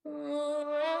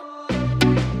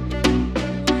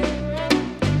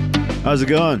How's it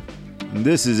going?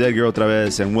 This is Edgar otra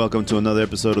vez, and welcome to another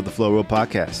episode of the Flow World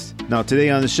Podcast. Now, today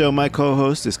on the show, my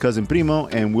co-host is Cousin Primo,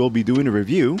 and we'll be doing a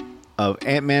review of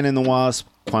Ant-Man and the Wasp: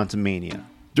 Quantumania.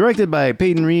 Directed by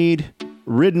Peyton Reed,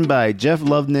 written by Jeff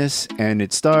Loveness, and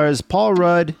it stars Paul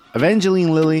Rudd,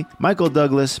 Evangeline Lilly, Michael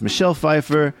Douglas, Michelle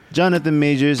Pfeiffer, Jonathan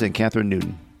Majors, and Catherine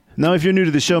Newton. Now, if you're new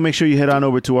to the show, make sure you head on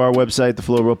over to our website,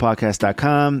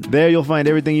 theflowworldpodcast.com. There you'll find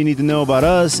everything you need to know about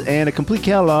us and a complete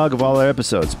catalog of all our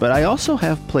episodes. But I also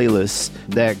have playlists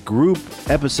that group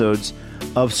episodes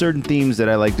of certain themes that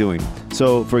I like doing.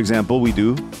 So, for example, we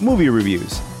do movie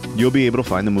reviews. You'll be able to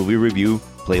find the movie review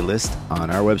playlist on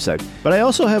our website. But I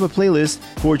also have a playlist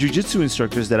for jiu-jitsu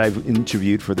instructors that I've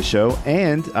interviewed for the show,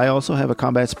 and I also have a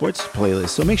combat sports playlist.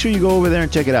 So make sure you go over there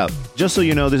and check it out. Just so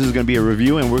you know, this is going to be a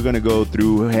review, and we're going to go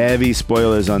through heavy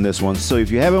spoilers on this one. So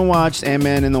if you haven't watched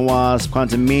Ant-Man and the Wasp: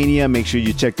 Quantumania, make sure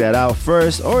you check that out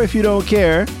first. Or if you don't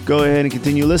care, go ahead and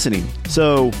continue listening.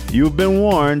 So you've been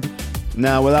warned.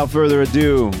 Now, without further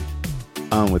ado,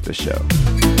 on with the show.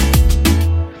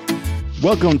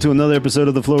 Welcome to another episode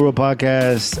of the Flow World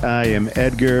Podcast. I am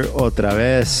Edgar otra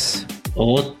vez.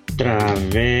 Otra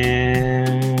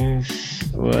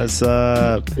vez. What's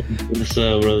up? What's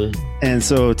up, brother? And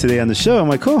so today on the show,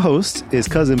 my co-host is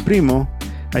Cousin Primo.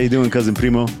 How you doing, Cousin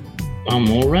Primo? I'm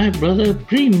all right, brother.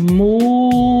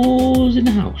 Primo's in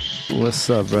the house. What's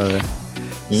up, brother?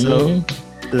 So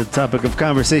the topic of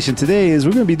conversation today is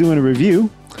we're going to be doing a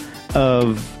review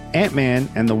of Ant-Man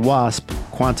and the Wasp: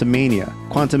 Quantumania.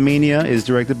 Quantumania is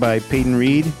directed by Peyton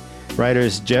Reed,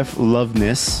 writers Jeff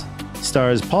Loveness,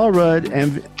 stars Paul Rudd,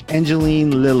 and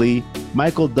Evangeline Lilly,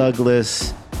 Michael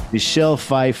Douglas, Michelle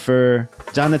Pfeiffer,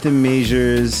 Jonathan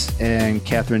Majors, and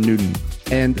Catherine Newton.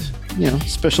 And, you know,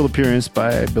 special appearance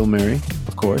by Bill Murray,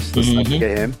 of course. Let's not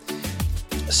forget him.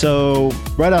 So,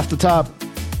 right off the top,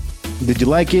 did you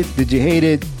like it? Did you hate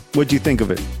it? What'd you think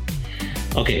of it?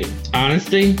 Okay,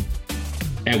 honestly,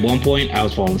 at one point I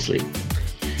was falling asleep.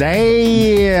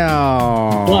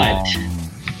 Damn. But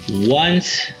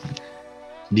once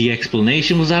the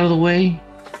explanation was out of the way,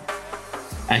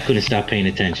 I couldn't stop paying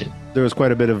attention. There was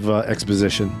quite a bit of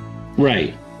exposition.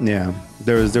 Right. Yeah.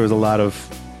 There was a lot of,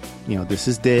 you know, this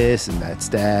is this and that's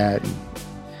that.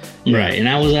 Yeah. Right. And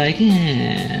I was like,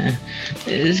 yeah,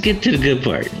 let's get to the good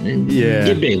part. Yeah.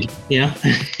 Get big, you know?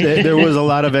 There was a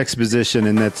lot of exposition,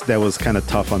 and that was kind of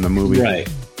tough on the movie. Right.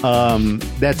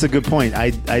 That's a good point.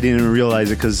 I didn't realize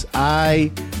it because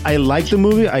I liked the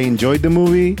movie. I enjoyed the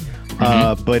movie,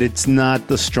 but it's not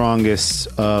the strongest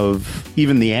of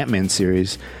even the Ant-Man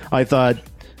series. I thought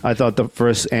the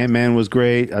first Ant-Man was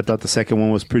great. I thought the second one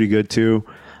was pretty good too.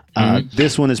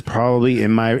 This one is probably,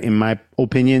 in my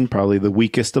opinion, probably the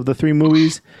weakest of the three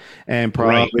movies, and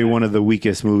probably one of the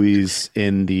weakest movies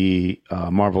in the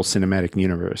Marvel Cinematic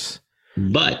Universe.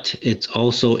 But it's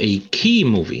also a key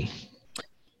movie.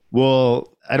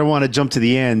 Well, I don't want to jump to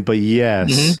the end, but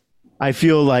yes, I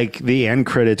feel like the end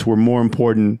credits were more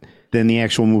important than the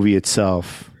actual movie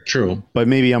itself. True. But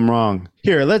maybe I'm wrong.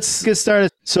 Here, let's get started.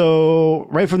 So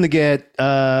right from the get,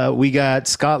 we got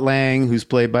Scott Lang, who's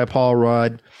played by Paul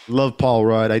Rudd. Love Paul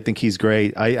Rudd. I think he's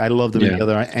great. I loved him in the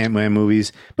other Ant-Man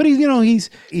movies. But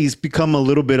he's become a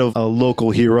little bit of a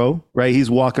local hero, right? He's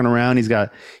walking around. He's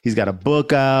got a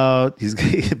book out. He's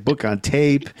got a book on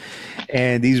tape,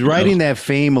 and he's riding that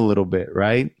fame a little bit,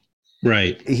 right?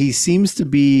 Right. He seems to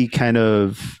be kind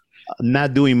of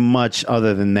not doing much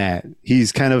other than that.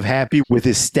 He's kind of happy with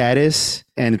his status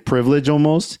and privilege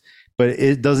almost, but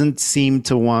it doesn't seem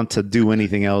to want to do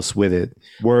anything else with it.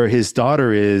 Where his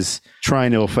daughter is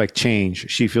trying to affect change.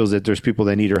 She feels that there's people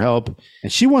that need her help,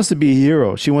 and she wants to be a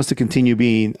hero. She wants to continue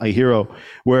being a hero.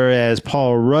 Whereas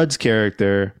Paul Rudd's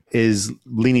character is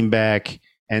leaning back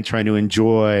and trying to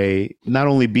enjoy not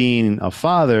only being a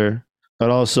father,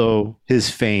 but also his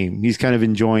fame. He's kind of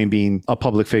enjoying being a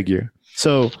public figure.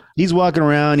 So he's walking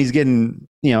around, he's getting,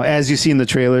 you know, as you see in the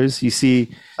trailers, you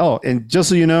see, and just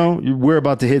so you know, we're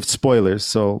about to hit spoilers.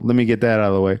 So let me get that out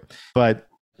of the way. But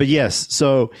yes,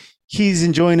 so he's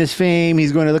enjoying his fame.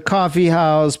 He's going to the coffee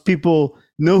house. People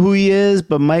know who he is,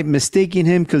 but might mistaking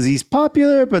him because he's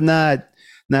popular, but not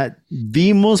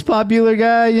the most popular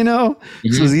guy, you know?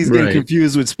 So he's getting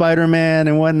confused with Spider-Man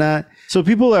and whatnot. So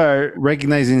people are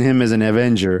recognizing him as an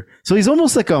Avenger. So he's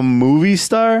almost like a movie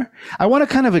star. I want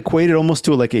to kind of equate it almost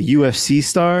to like a UFC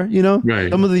star, you know? Right.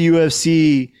 Some of the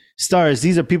UFC stars,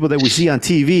 these are people that we see on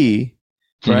TV,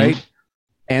 right?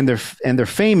 And they're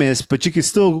famous, but you could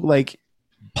still like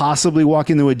possibly walk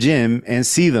into a gym and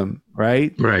see them,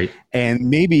 right? Right. And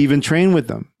maybe even train with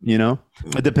them,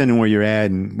 depending where you're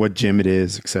at and what gym it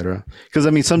is, etc. Because I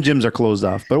mean, some gyms are closed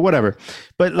off, but whatever.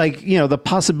 But like, the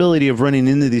possibility of running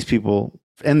into these people,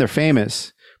 and they're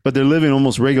famous, but they're living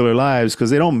almost regular lives because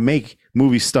they don't make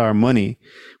movie star money,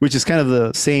 which is kind of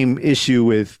the same issue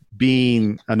with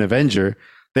being an Avenger.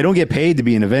 They don't get paid to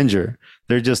be an Avenger.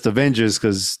 They're just Avengers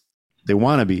because they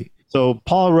want to be. So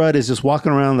Paul Rudd is just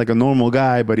walking around like a normal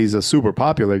guy, but he's a super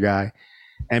popular guy.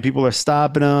 And people are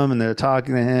stopping him and they're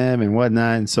talking to him and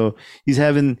whatnot. And so he's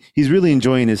really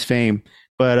enjoying his fame.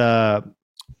 But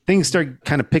things start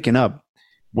kind of picking up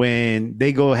when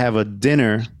they go have a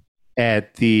dinner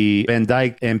at the Van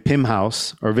Dyke and Pym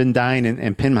house, or Van Dyne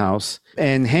and Pym house.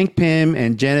 And Hank Pym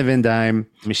and Janet Van Dyne,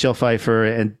 Michelle Pfeiffer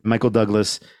and Michael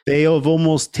Douglas, they have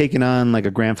almost taken on like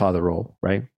a grandfather role,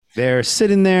 right? They're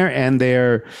sitting there and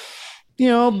they're,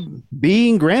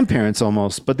 being grandparents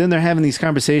almost. But then they're having these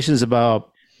conversations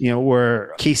about,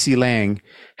 where Casey Lang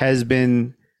has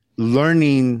been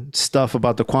learning stuff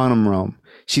about the quantum realm.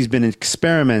 She's been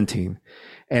experimenting.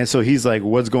 And so he's like,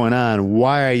 what's going on?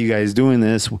 Why are you guys doing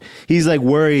this? He's like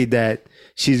worried that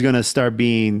she's going to start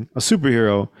being a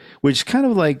superhero, which kind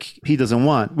of like he doesn't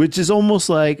want, which is almost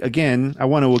like, again, I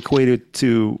want to equate it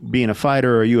to being a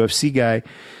fighter or a UFC guy.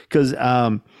 Because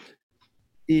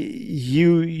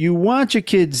you want your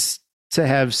kids to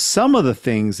have some of the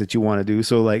things that you want to do.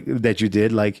 So like that you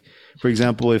did, like, for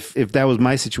example, if that was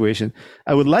my situation,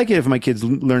 I would like it if my kids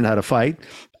learned how to fight.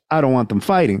 I don't want them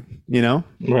fighting,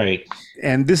 Right.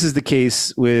 And this is the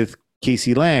case with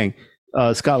Casey Lang.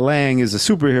 Scott Lang is a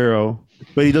superhero,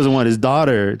 but he doesn't want his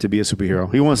daughter to be a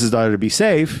superhero. He wants his daughter to be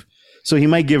safe. So he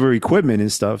might give her equipment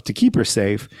and stuff to keep her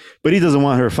safe, but he doesn't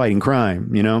want her fighting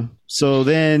crime, So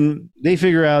then they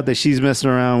figure out that she's messing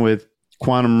around with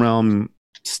quantum realm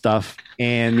stuff.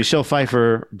 And Michelle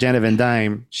Pfeiffer, Janet Van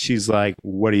Dyne, she's like,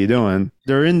 what are you doing?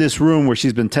 They're in this room where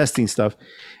she's been testing stuff.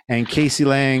 And Cassie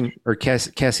Lang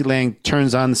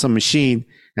turns on some machine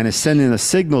and is sending a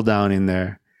signal down in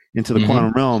there into the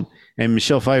quantum realm. And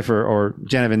Michelle Pfeiffer or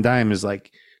Janet Van Dyne is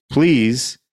like,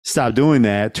 please stop doing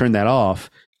that. Turn that off.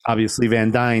 Obviously,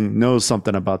 Van Dyne knows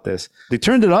something about this. They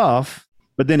turned it off,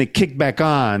 but then it kicked back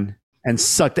on and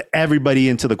sucked everybody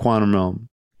into the quantum realm.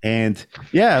 And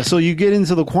yeah, so you get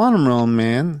into the quantum realm,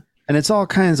 man, and it's all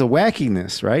kinds of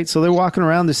wackiness, right? So they're walking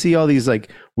around to see all these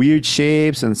like weird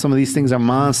shapes, and some of these things are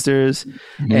monsters,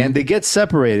 and they get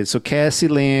separated. So Cassie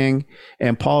Lang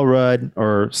and Paul Rudd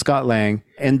or Scott Lang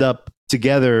end up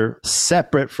together,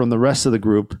 separate from the rest of the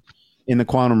group in the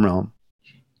quantum realm.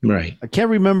 Right. I can't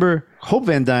remember. Hope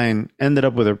Van Dyne ended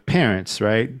up with her parents,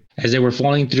 right? As they were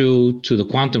falling through to the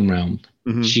quantum realm,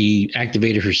 she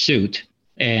activated her suit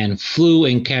and flew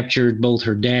and captured both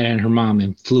her dad and her mom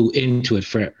and flew into it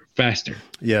faster.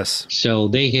 Yes. So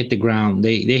they hit the ground.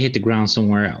 They hit the ground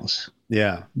somewhere else.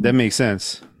 Yeah, that makes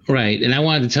sense. Right. And I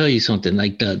wanted to tell you something.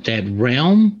 Like that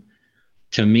realm,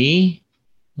 to me,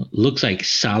 looks like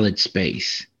solid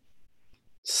space.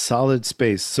 Solid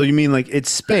space. So you mean like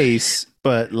it's space,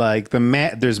 but like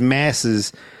there's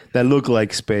masses that look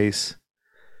like space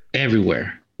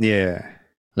everywhere. Yeah.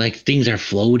 Like things are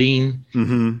floating.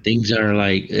 Things are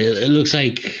like, it looks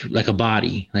like a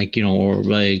body, like, or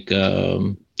like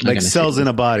cells in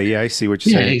a body. Yeah, I see what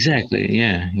you're saying. Yeah, exactly.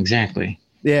 Yeah, exactly.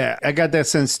 Yeah, I got that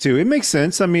sense too. It makes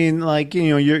sense. I mean, like,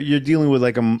 you're dealing with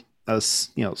like a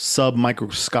sub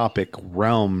microscopic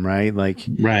realm, right? Like,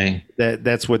 right.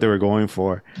 That's what they were going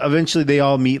for. Eventually, they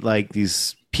all meet like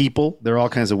these people. They're all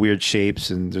kinds of weird shapes,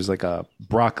 and there's like a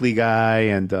broccoli guy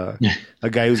and a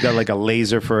guy who's got like a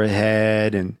laser for a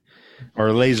head, or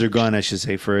a laser gun, I should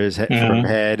say, for his head, for her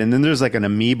head. And then there's like an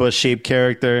amoeba shaped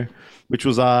character, which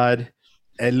was odd.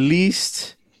 At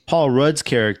least Paul Rudd's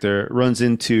character runs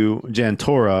into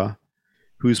Jantora,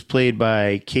 who's played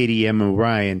by Katie M.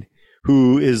 O'Brien,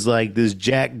 who is like this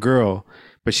jack girl,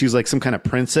 but she's like some kind of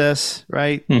princess,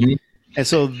 right? And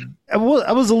so I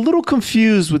was a little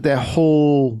confused with that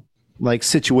whole like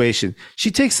situation.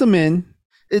 She takes them in.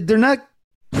 They're not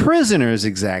prisoners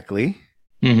exactly,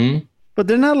 but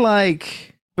they're not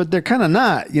like, but they're kind of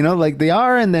not, like they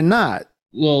are and they're not.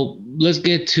 Well, let's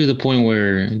get to the point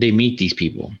where they meet these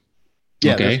people.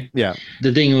 Yeah. Okay. Yeah.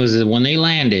 The thing was that when they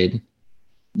landed,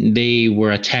 they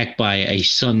were attacked by a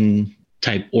sun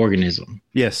type organism.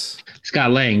 Yes.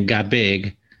 Scott Lang got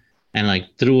big and like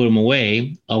threw him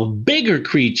away. A bigger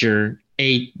creature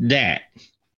ate that.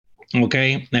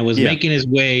 Okay. That was making his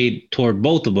way toward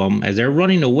both of them. As they're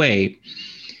running away,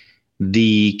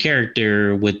 the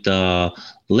character with the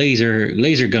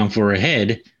laser gun for a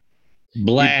head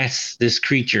blasts this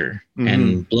creature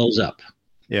and blows up.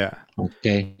 Yeah.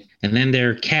 Okay. And then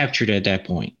they're captured at that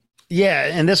point. Yeah,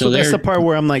 and that's the part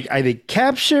where I'm like, are they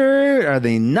captured? Are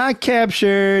they not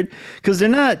captured? Because they're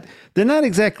not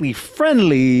exactly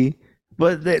friendly,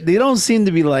 but they don't seem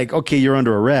to be like, okay, you're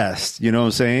under arrest. You know what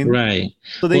I'm saying? Right.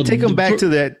 So they take them back to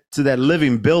that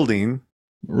living building.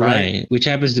 Right. Which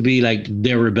happens to be like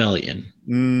their rebellion.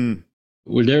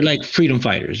 Where they're like freedom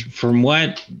fighters. From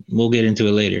what? We'll get into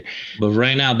it later. But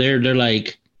right now they're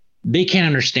like, they can't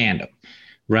understand them.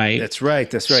 Right. That's right.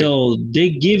 So they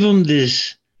give them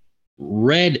this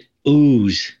red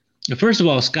ooze. First of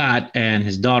all, Scott and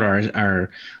his daughter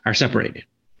are separated.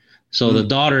 So the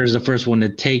daughter is the first one to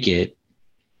take it,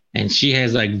 and she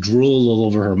has like drool all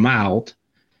over her mouth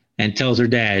and tells her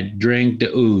dad, drink the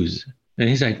ooze. And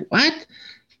he's like, what?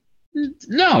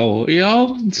 No,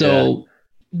 So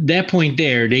that point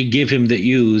there, they give him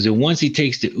the ooze. And once he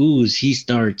takes the ooze, he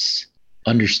starts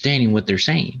understanding what they're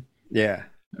saying. Yeah.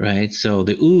 Right. So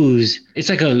the ooze, it's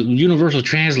like a universal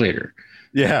translator.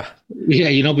 Yeah.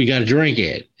 Yeah, we got to drink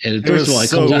it. And first of all, it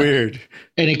so comes weird.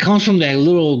 And it comes from that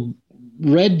little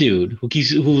red dude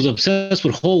who was obsessed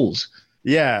with holes.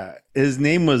 Yeah. His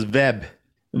name was Veb.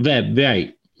 Veb,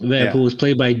 right. Veb, who was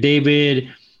played by David.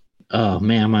 Oh,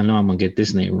 man, I know I'm going to get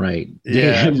this name right.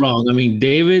 Yeah. Wrong. I mean,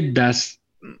 David, that's...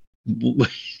 I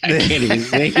can't even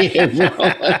say it, bro.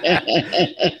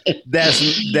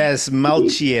 That's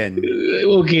Malchian.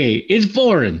 Okay, it's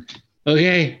foreign.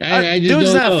 Okay, I just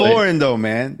dude's not foreign though,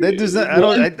 man. That dude's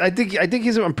not. I think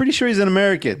he's. I'm pretty sure he's an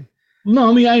American. No,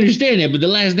 I mean I understand that, but the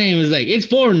last name is like it's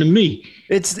foreign to me.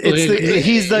 He's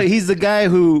the guy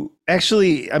who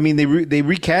actually. I mean, they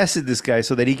recasted this guy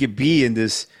so that he could be in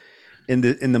this in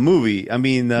the movie. I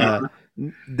mean,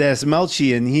 that's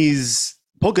Malchian. He's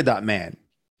Polka Dot Man.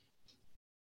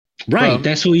 Right,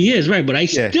 that's who he is, right? But I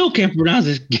still can't pronounce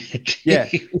this. Yeah,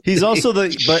 he's also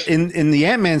but in the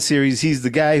Ant-Man series, he's the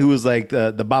guy who was like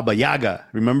the Baba Yaga.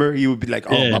 Remember, he would be like,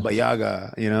 Baba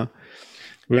Yaga,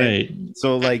 Right. And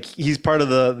so like he's part of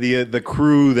the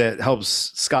crew that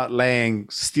helps Scott Lang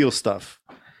steal stuff.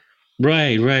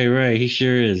 Right. He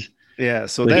sure is. Yeah,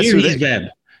 so but that's here he's Veb.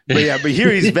 But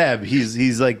here he's Veb.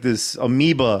 He's like this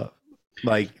amoeba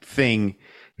like thing,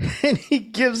 and he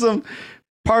gives them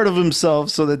part of himself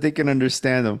so that they can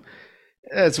understand him.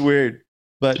 That's weird,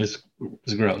 but it's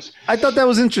gross. I thought that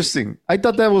was interesting. I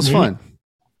thought that was fun.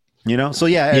 So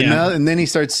and then he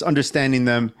starts understanding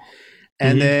them,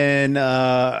 and then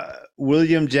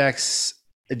William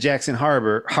Jackson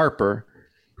Harper,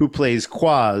 who plays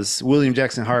Quaz. William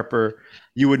Jackson Harper,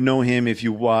 you would know him if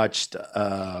you watched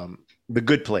The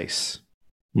Good Place.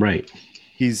 Right.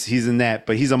 He's in that,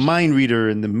 but he's a mind reader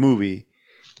in the movie.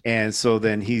 And so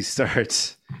then he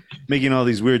starts making all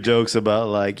these weird jokes about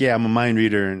like, I'm a mind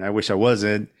reader and I wish I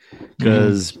wasn't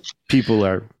because people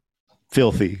are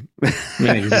filthy.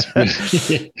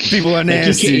 People are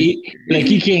nasty.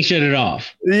 He can't shut it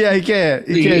off. Yeah, he can't.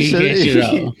 He can't shut it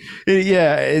off.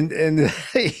 Yeah, and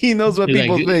he knows what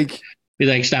people think. He's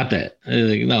like, stop that. He's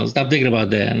like, no, stop thinking about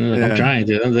that. And I'm trying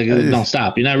to. I'm like, no,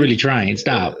 stop. You're not really trying.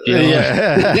 Stop.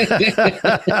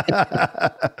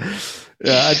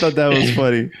 Yeah, I thought that was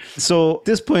funny. So at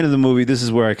this point in the movie, this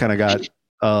is where I kind of got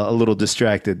a little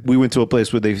distracted. We went to a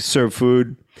place where they serve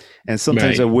food, and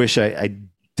sometimes I wish I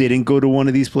didn't go to one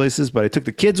of these places, but I took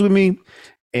the kids with me,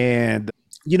 and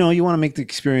you want to make the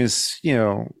experience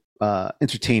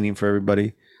entertaining for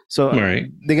everybody. So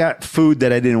they got food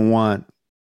that I didn't want,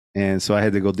 and so I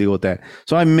had to go deal with that.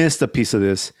 So I missed a piece of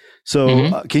this.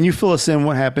 So can you fill us in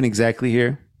what happened exactly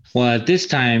here? Well, at this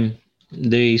time,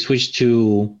 they switched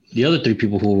to the other three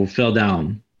people who fell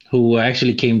down, who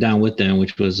actually came down with them,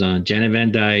 which was Janet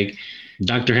Van Dyke,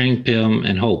 Dr. Hank Pym,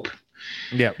 and Hope.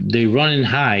 Yeah. They run and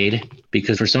hide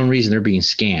because for some reason they're being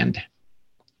scanned.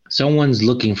 Someone's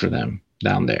looking for them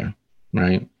down there,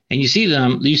 right? And you see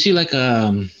like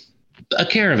a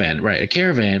caravan, right? A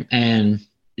caravan, and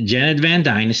Janet Van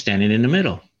Dyne is standing in the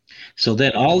middle. So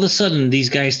then all of a sudden these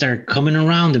guys start coming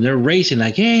around them. They're racing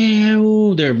like,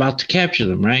 they're about to capture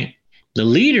them, right? The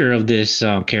leader of this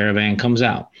caravan comes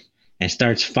out and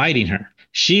starts fighting her.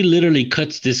 She literally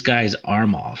cuts this guy's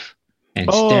arm off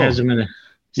and stabs him in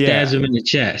the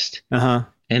chest.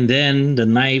 And then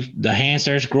the hand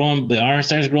starts growing, the arm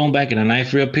starts growing back, and the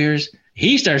knife reappears.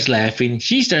 He starts laughing.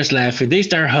 She starts laughing. They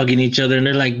start hugging each other,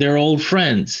 and they're old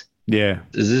friends. Yeah.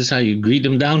 Is this how you greet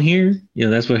them down here?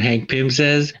 That's what Hank Pym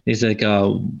says. He's like,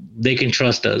 they can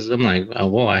trust us. I'm like,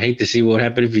 I hate to see what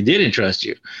happened if he didn't trust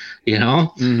you,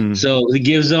 So he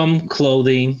gives them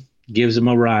clothing, gives them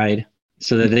a ride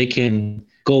so that they can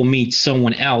go meet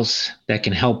someone else that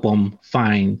can help them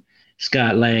find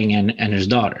Scott Lang and his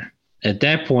daughter. At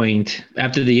that point,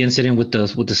 after the incident with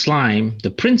the slime,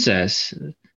 the princess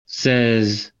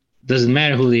says, doesn't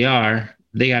matter who they are,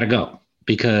 they got to go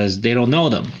because they don't know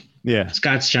them. Yeah.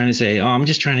 Scott's trying to say, oh, I'm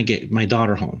just trying to get my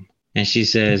daughter home. And she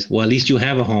says, well, at least you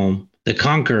have a home. The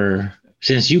Conqueror,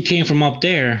 since you came from up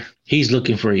there, he's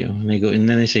looking for you. And they go, and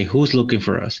then they say, who's looking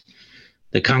for us?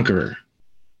 The Conqueror.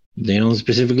 They don't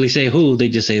specifically say who, they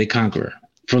just say the Conqueror.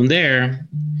 From there,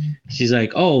 she's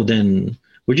like, oh, then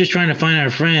we're just trying to find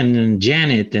our friend and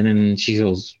Janet. And then she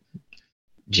goes,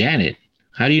 Janet?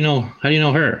 How do you know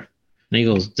her? And he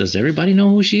goes, does everybody know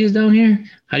who she is down here?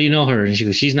 How do you know her? And she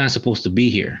goes, she's not supposed to be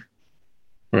here.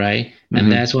 Right? Mm-hmm.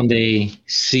 And that's when they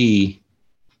see,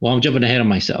 well, I'm jumping ahead of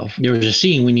myself. There was a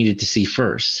scene we needed to see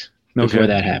first before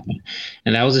that happened.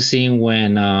 And that was a scene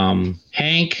when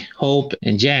Hank, Hope,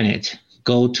 and Janet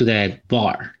go to that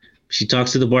bar. She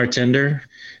talks to the bartender.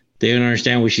 They don't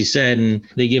understand what she said, and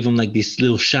they give them like these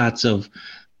little shots of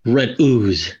red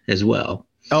ooze as well.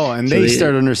 Oh, and so they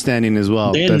start understanding as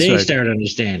well. Then they start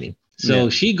understanding. So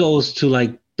she goes to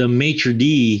like the maitre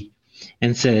d'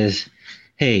 and says,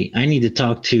 hey, I need to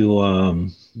talk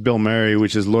to Bill Murray,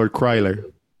 which is Lord Kryler.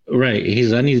 Right.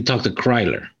 I need to talk to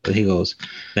Kryler. But he goes,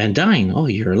 Van Dyne, oh,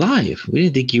 you're alive. We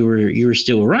didn't think you were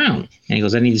still around. And he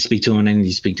goes, I need to speak to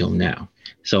him now.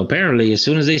 So apparently, as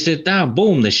soon as they sit down,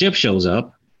 boom, the ship shows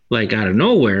up, like out of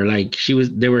nowhere. Like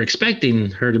they were expecting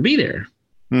her to be there.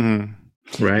 Mm-hmm.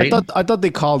 Right. I thought they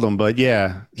called him, but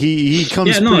yeah, he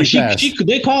comes. Yeah, no, fast.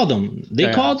 They called him.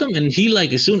 They called him, and he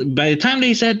like by the time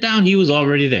they sat down, he was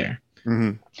already there.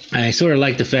 Mm-hmm. I sort of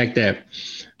like the fact that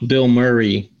Bill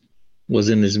Murray was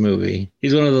in this movie.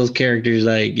 He's one of those characters,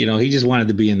 like, he just wanted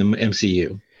to be in the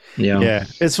MCU. Yeah,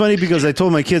 it's funny because I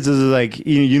told my kids, I was like,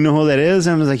 you know who that is?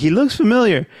 And I was like, he looks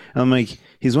familiar. And I'm like,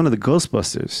 he's one of the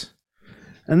Ghostbusters.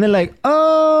 And they're like,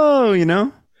 oh, they're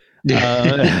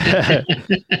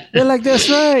like, that's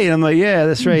right. And I'm like, yeah,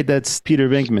 that's right. That's Peter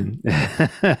Venkman.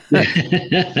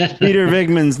 Peter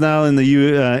Venkman's now in the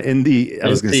MCU. I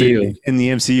was going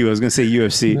to say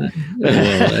UFC.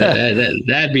 Well,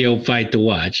 that'd be a fight to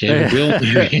watch. MCU.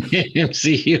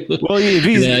 Well, if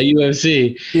he's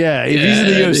UFC. Yeah, if he's in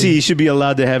the UFC, he should be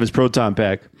allowed to have his proton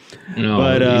pack. No,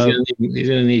 but he's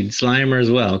gonna need Slimer as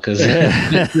well, because.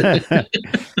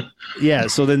 Yeah,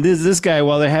 so then this guy,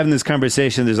 while they're having this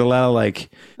conversation, there's a lot of like,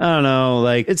 I don't know,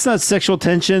 like it's not sexual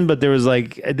tension, but there was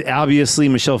like, obviously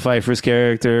Michelle Pfeiffer's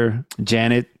character,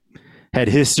 Janet, had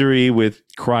history with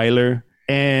Kryler.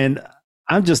 And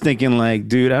I'm just thinking like,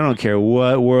 dude, I don't care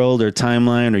what world or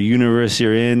timeline or universe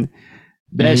you're in,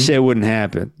 that shit wouldn't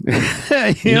happen.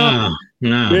 No.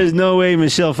 There's no way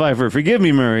Michelle Pfeiffer, forgive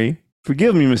me,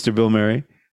 Mr. Bill Murray,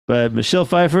 but Michelle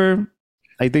Pfeiffer,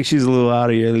 I think she's a little out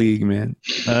of your league, man.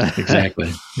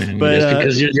 Exactly. Man. But that's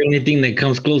because you're the only thing that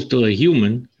comes close to a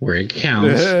human where it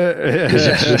counts. Because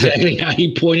that's exactly how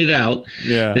he pointed out.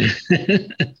 Yeah.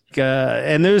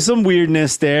 And there's some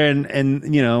weirdness there.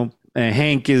 And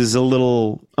Hank is a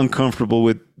little uncomfortable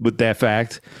with that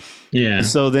fact. Yeah.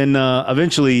 So then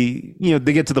eventually,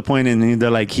 they get to the point and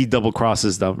they're like, he double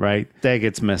crosses them, right? That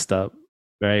gets messed up,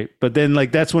 right? But then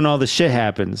like, that's when all the shit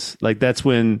happens. Like that's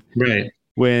when... Right.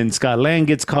 When Scott Lang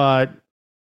gets caught,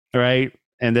 right?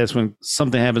 And that's when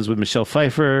something happens with Michelle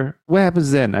Pfeiffer. What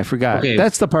happens then? I forgot. Okay.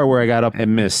 That's the part where I got up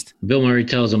and missed. Bill Murray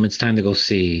tells them it's time to go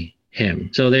see him.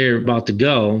 So they're about to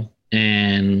go,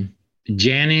 and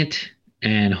Janet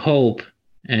and Hope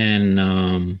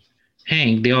and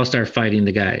Hank, they all start fighting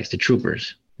the guys, the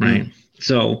troopers, right?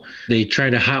 So they try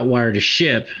to hotwire the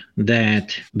ship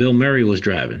that Bill Murray was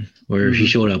driving, where he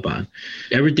showed up on.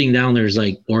 Everything down there is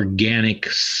like organic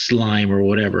slime or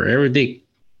whatever. Everything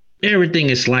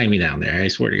is slimy down there, I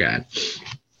swear to God.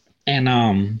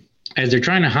 And as they're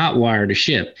trying to hotwire the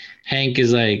ship, Hank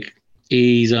is like,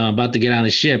 he's about to get on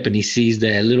the ship, and he sees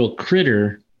that little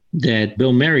critter that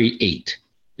Bill Murray ate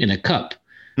in a cup.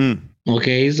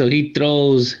 Okay, so he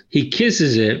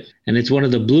kisses it, and it's one of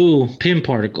the blue pin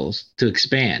particles to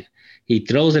expand. He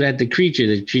throws it at the creature.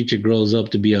 The creature grows up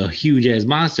to be a huge-ass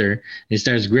monster and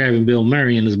starts grabbing Bill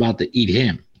Murray and is about to eat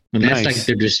him. And that's like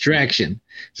their distraction,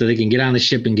 so they can get on the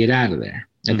ship and get out of there.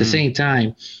 At the same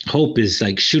time, Hope is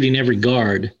like shooting every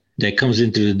guard that comes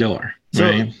into the door. So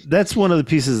right? That's one of the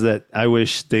pieces that I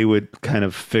wish they would kind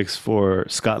of fix for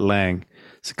Scott Lang,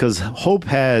 because Hope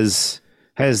has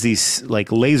these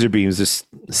like laser beams, this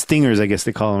stingers, I guess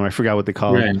they call them. I forgot what they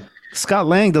call them. Scott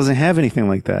Lang doesn't have anything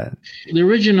like that. The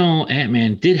original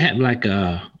Ant-Man did have like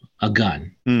a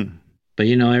gun, but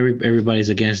everybody's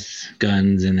against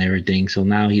guns and everything, so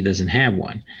now he doesn't have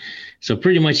one. So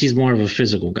pretty much he's more of a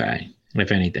physical guy,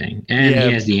 if anything, and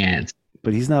he has the ants.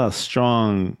 But he's not a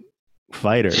strong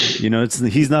fighter.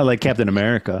 He's not like Captain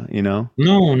America. No,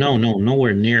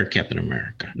 nowhere near Captain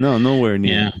America. No, nowhere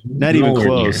near. Yeah, not even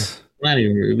close. Not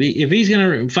even if he's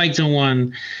gonna fight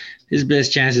someone, his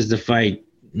best chance is to fight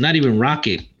not even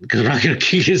Rocket, because Rocket will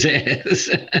kick his ass.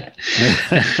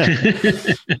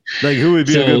 Like, who would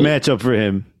be a good matchup for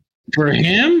him? For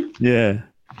him? Yeah.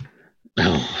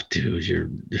 Oh, dude, you're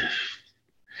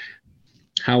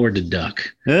Howard the Duck.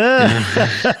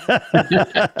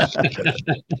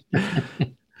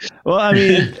 Well, I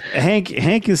mean,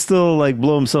 Hank can still like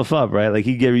blow himself up, right? Like,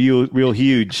 he'd get real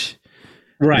huge,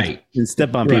 right, and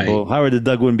step on people. Howard the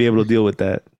Duck wouldn't be able to deal with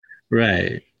that,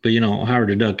 right? But Howard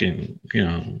the Duck can,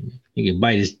 he can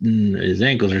bite his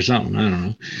ankles or something. I don't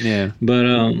know. Yeah.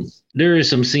 But there are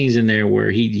some scenes in there where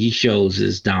he shows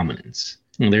his dominance.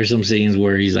 And there's some scenes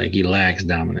where he lacks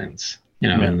dominance,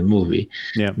 in the movie.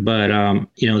 Yeah. But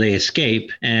they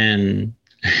escape, and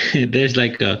there's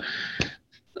like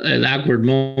an awkward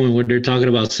moment where they're talking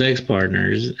about sex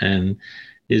partners, and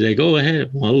he's like, "Go ahead.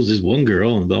 Well, it was this one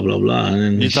girl," and blah blah blah. And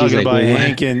then you're talking about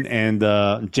Hank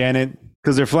and Janet,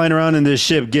 because they're flying around in this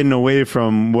ship, getting away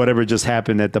from whatever just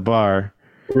happened at the bar.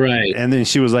 Right. And then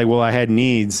she was like, "Well, I had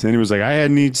needs," and he was like, "I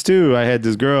had needs too. I had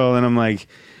this girl," and I'm like,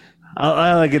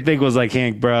 all I could think was like,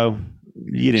 "Hank, bro,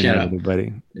 you didn't have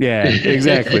anybody." Yeah,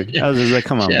 exactly. I was just like,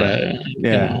 "Come on, bro."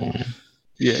 Yeah.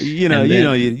 Yeah, you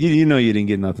didn't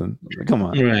get nothing. Come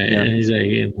on. Right. Yeah. And he's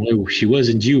like, well, she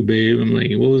wasn't you, babe. I'm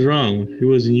like, what was wrong? It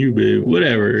wasn't you, babe.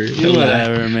 Whatever.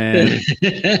 Whatever, man.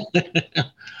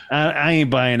 I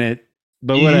ain't buying it,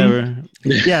 but whatever.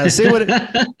 Yeah, say whatever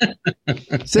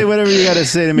you got to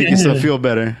say to make yourself feel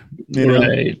better.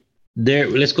 Right. There.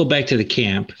 Let's go back to the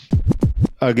camp.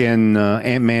 Again,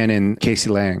 Ant-Man and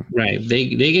Casey Lang. Right. They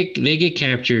get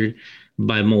captured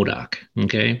by MODOK,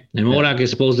 okay? And MODOK is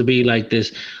supposed to be like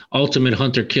this ultimate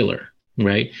hunter killer,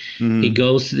 right? Mm-hmm. He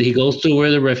goes to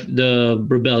where the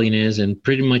rebellion is and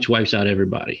pretty much wipes out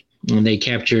everybody. And they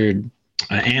captured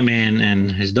Ant-Man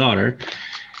and his daughter,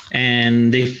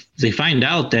 and they find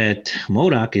out that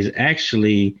MODOK is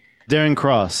actually Darren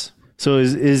Cross. So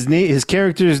his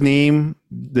character's name,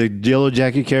 the Yellow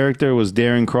Jacket character, was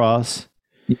Darren Cross,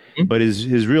 but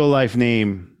his real life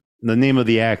name, the name of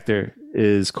the actor,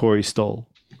 is Corey Stoll.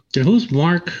 Then who's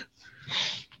Mark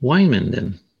Wyman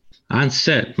then? On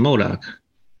set, MODOK.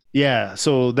 Yeah,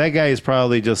 so that guy is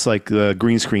probably just like the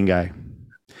green screen guy.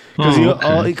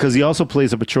 Because he also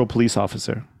plays a patrol police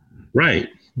officer. Right.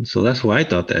 So that's what I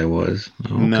thought that was.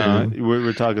 Okay. No,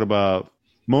 we're talking about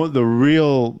the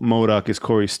real MODOK is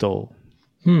Corey Stoll.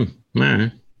 All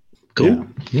right. Cool.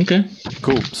 Yeah. Okay.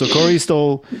 Cool. So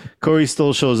Corey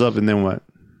Stoll shows up, and then what?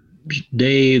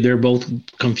 They're both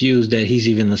confused that he's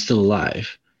even still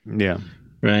alive. Yeah.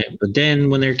 Right. But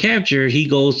then when they're captured, he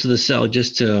goes to the cell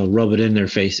just to rub it in their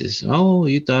faces. Oh,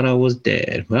 you thought I was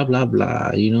dead. Blah, blah,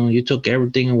 blah. You took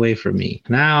everything away from me.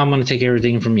 Now I'm going to take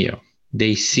everything from you.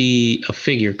 They see a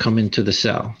figure come into the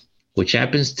cell, which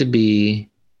happens to be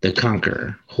the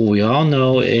Conqueror, who we all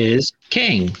know is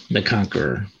Kang the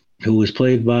Conqueror, who was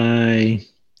played by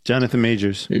Jonathan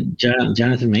Majors.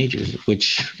 Jonathan Majors,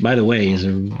 which, by the way, is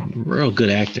a real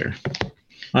good actor.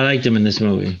 I liked him in this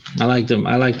movie. I liked him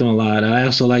a lot. I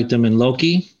also liked him in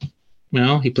Loki.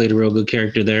 He played a real good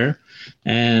character there.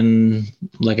 And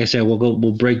like I said,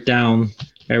 we'll break down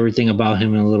everything about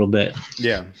him in a little bit.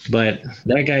 Yeah. But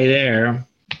that guy there,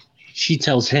 she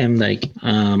tells him, like,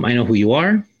 I know who you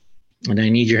are, and I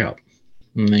need your help.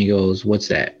 And he goes, what's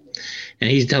that?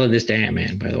 And he's telling this to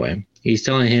Ant-Man, by the way. He's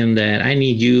telling him that I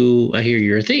need you. I hear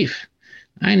you're a thief.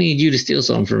 I need you to steal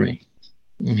something for me.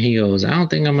 And he goes, I don't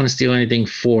think I'm going to steal anything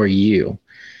for you.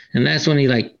 And that's when he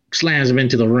slams him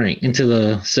into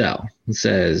the cell and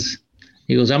says,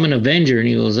 he goes, I'm an Avenger. And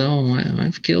he goes, oh,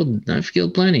 I've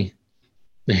killed plenty.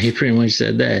 And he pretty much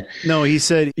said that. No, he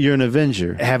said, you're an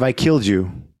Avenger. Have I killed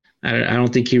you? I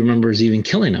don't think he remembers even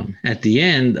killing him. At the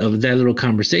end of that little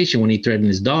conversation, when he threatened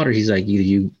his daughter, he's like, either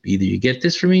you get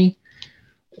this for me,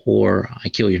 or I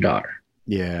kill your daughter.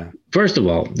 Yeah. First of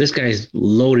all, this guy's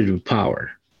loaded with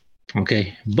power.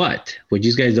 Okay. But what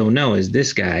you guys don't know is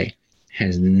this guy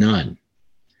has none.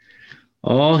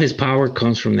 All his power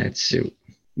comes from that suit.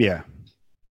 Yeah.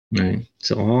 Right.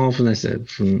 So all from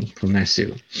that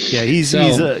suit. Yeah.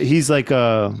 He's like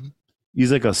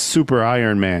a super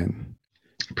Iron Man.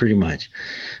 Pretty much.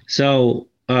 So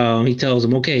he tells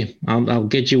him, okay, I'll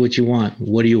get you what you want.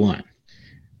 What do you want?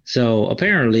 So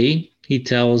apparently he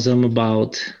tells them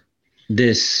about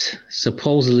this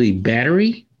supposedly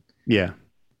battery. Yeah.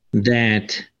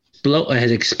 That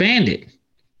has expanded.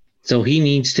 So he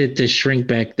needs it to shrink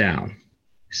back down.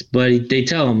 But they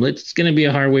tell him it's going to be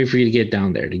a hard way for you to get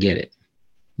down there to get it.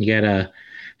 You got to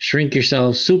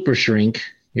super shrink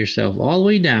yourself all the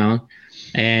way down.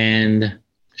 And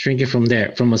Shrink it from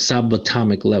there, from a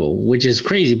subatomic level, which is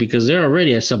crazy because they're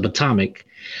already at subatomic.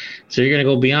 So you're gonna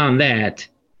go beyond that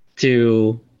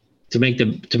to make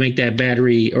that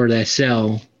battery or that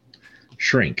cell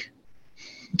shrink.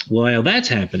 While that's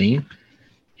happening,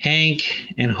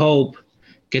 Hank and Hope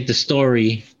get the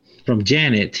story from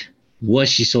Janet. What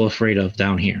she's so afraid of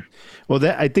down here. Well,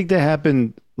 I think that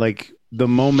happened like the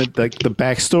moment, like the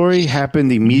backstory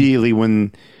happened immediately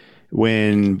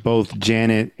when both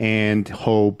Janet and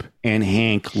Hope and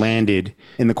Hank landed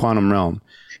in the quantum realm.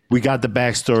 We got the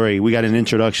backstory. We got an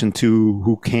introduction to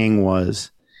who Kang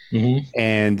was. Mm-hmm.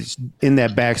 And in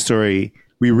that backstory,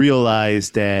 we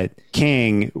realized that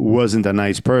Kang wasn't a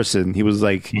nice person. He was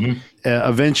like,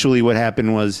 eventually what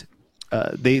happened was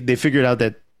they figured out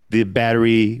that the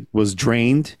battery was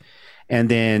drained. And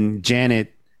then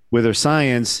Janet, with her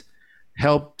science,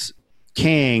 helped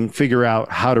Kang figure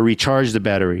out how to recharge the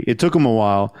battery. It took him a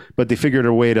while, but they figured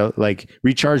a way to like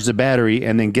recharge the battery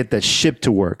and then get that ship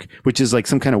to work, which is like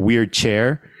some kind of weird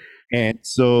chair. And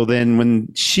so then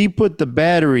when she put the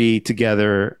battery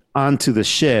together onto the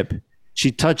ship,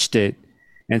 she touched it,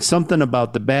 and something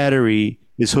about the battery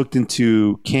is hooked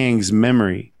into Kang's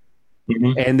memory.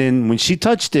 Mm-hmm. And then when she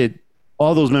touched it,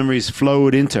 all those memories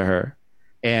flowed into her,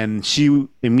 and she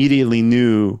immediately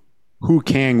knew who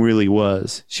Kang really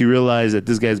was. She realized that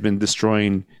this guy's been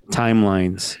destroying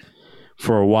timelines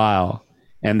for a while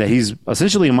and that he's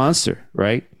essentially a monster,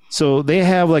 right? So they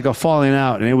have like a falling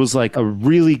out, and it was like a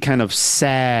really kind of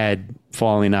sad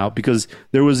falling out because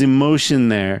there was emotion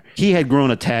there. He had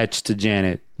grown attached to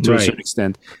Janet to a certain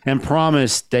extent and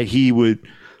promised that he would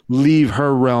leave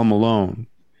her realm alone.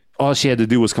 All she had to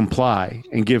do was comply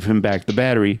and give him back the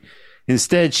battery.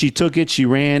 Instead, she took it, she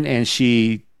ran, and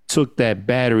she took that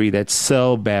battery, that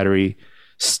cell battery,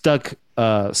 stuck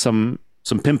some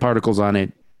pin particles on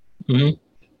it,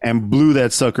 and blew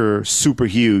that sucker super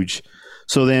huge.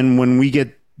 So then when we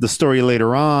get the story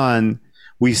later on,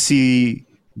 we see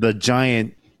the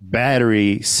giant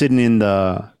battery sitting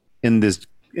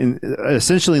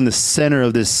essentially in the center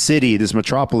of this city, this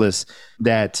metropolis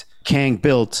that Kang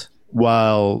built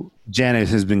while Janet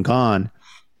has been gone.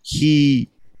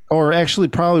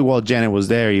 Probably while Janet was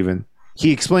there even.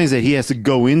 He explains that he has to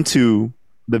go into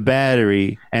the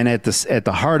battery and at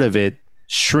the heart of it,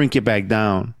 shrink it back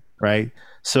down, right?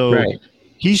 So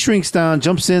he shrinks down,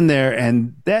 jumps in there,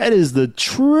 and that is the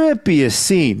trippiest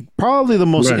scene, probably the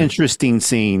most interesting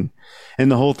scene in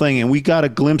the whole thing. And we got a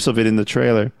glimpse of it in the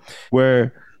trailer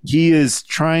where he is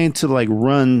trying to like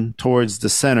run towards the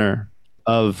center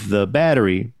of the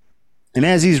battery. And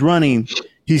as he's running,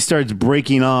 he starts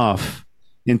breaking off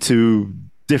into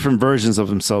different versions of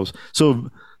himself.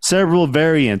 So several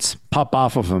variants pop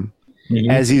off of him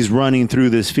as he's running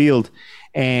through this field.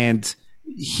 And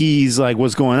he's like,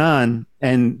 what's going on?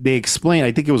 And they explain,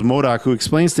 I think it was MODOK who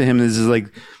explains to him, this is like,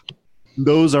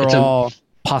 those are all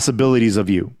possibilities of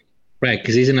you. Right,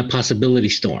 because he's in a possibility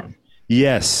storm.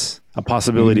 Yes, a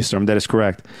possibility storm. That is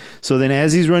correct. So then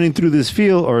as he's running through this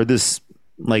field or this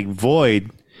like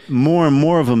void, more and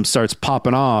more of him starts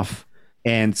popping off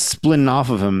and splitting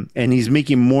off of him. And he's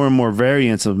making more and more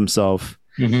variants of himself.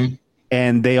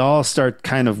 And they all start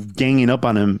kind of ganging up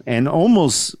on him and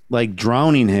almost like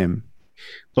drowning him.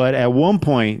 But at one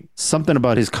point, something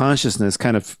about his consciousness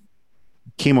kind of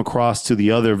came across to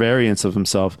the other variants of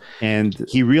himself. And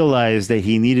he realized that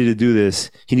he needed to do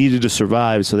this. He needed to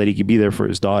survive so that he could be there for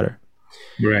his daughter.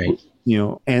 Right. You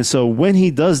know, and so when he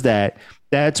does that,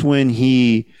 that's when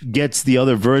he gets the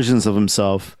other versions of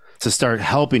himself to start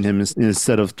helping him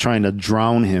instead of trying to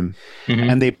drown him.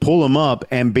 And they pull him up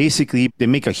and basically they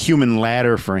make a human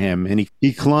ladder for him. And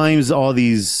he climbs all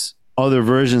these other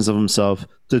versions of himself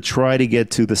to try to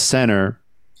get to the center,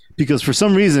 because for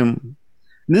some reason,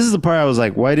 and this is the part I was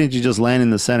like, why didn't you just land in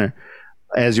the center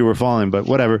as you were falling? But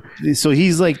whatever. So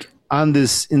he's like in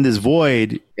this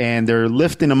void, and they're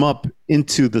lifting him up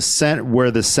into the center where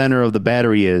the center of the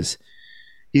battery is.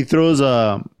 He throws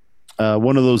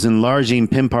one of those enlarging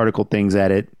pin particle things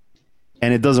at it,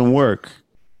 and it doesn't work.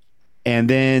 And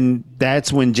then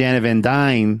that's when Janet Van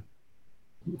Dyne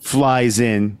flies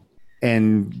in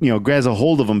and, you know, grabs a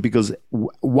hold of him, because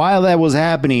while that was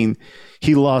happening,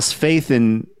 he lost faith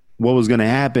in what was going to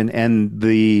happen, and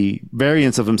the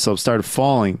variants of himself started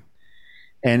falling.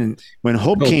 And when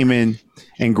Hope came in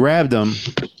and grabbed him,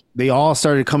 they all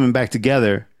started coming back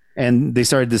together, and they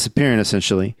started disappearing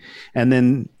essentially. And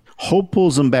then Hope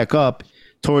pulls them back up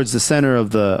towards the center of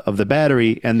the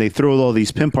battery, and they throw all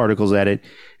these pin particles at it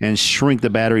and shrink the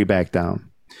battery back down.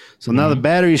 So now the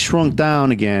battery shrunk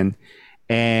down again,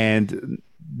 and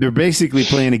they're basically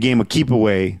playing a game of keep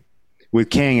away with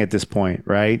Kang at this point,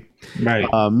 right? Right.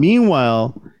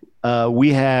 Meanwhile,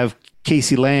 we have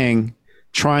Casey Lang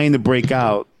trying to break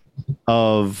out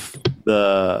of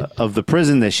the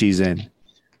prison that she's in.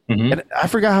 Mm-hmm. And I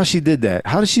forgot how she did that.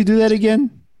 How did she do that again?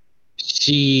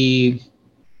 She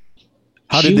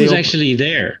was actually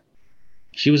there.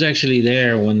 She was actually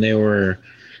there when they were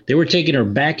taking her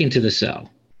back into the cell,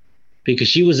 because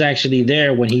she was actually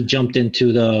there when he jumped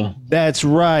into the. That's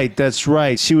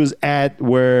right. She was at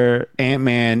where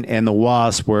Ant-Man and the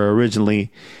Wasp were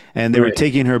originally, and they were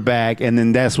taking her back, and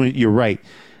then that's when you're right.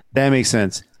 That makes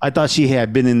sense. I thought she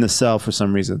had been in the cell for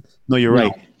some reason. No, you're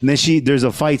right. And then there's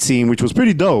a fight scene which was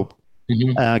pretty dope.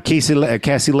 Mm-hmm.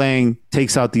 Cassie Lang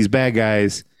takes out these bad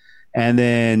guys, and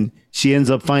then she ends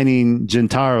up finding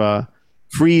Jintara,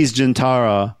 frees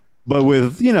Jintara, but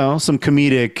with some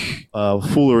comedic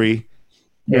foolery.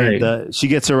 Right. And she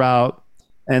gets her out,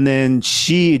 and then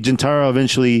Jintara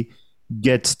eventually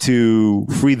gets to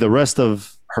free the rest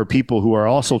of her people who are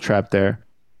also trapped there.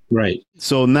 Right.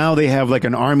 So now they have like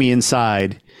an army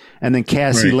inside, and then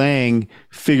Cassie Lang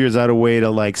figures out a way to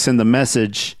like send a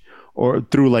message or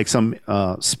through like some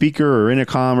speaker or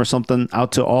intercom or something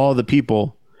out to all the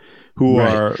people who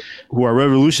are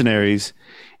revolutionaries,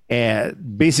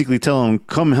 and basically tell them,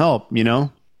 come help,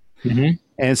 Mm-hmm.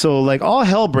 And so like all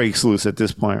hell breaks loose at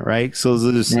this point, right? So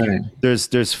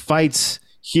there's fights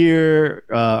here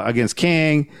against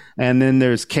Kang, and then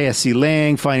there's Cassie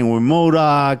Lang fighting with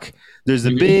MODOK. There's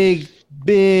a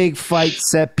big fight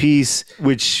set piece,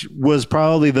 which was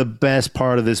probably the best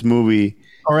part of this movie,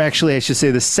 or actually I should say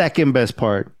the second best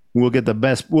part. We'll get to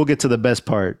the best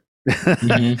part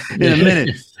in a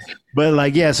minute. But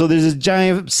like, yeah, so there's this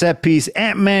giant set piece.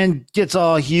 Ant-Man gets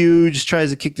all huge, tries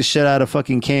to kick the shit out of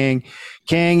fucking Kang.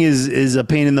 Kang is a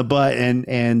pain in the butt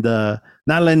and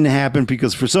not letting it happen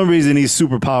because for some reason he's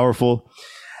super powerful.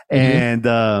 Mm-hmm.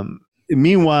 And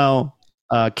meanwhile,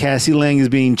 Cassie Lang is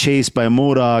being chased by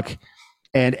MODOK.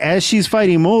 And as she's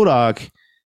fighting MODOK,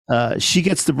 she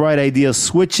gets the bright idea,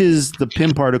 switches the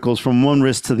pin particles from one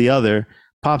wrist to the other,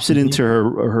 pops it into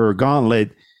her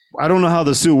gauntlet. I don't know how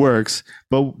the suit works,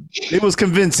 but it was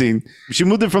convincing. She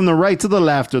moved it from the right to the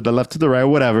left, or the left to the right,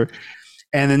 whatever.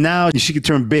 And then now she could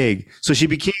turn big. So she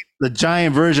became the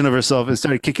giant version of herself and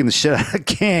started kicking the shit out of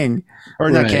Kang. Or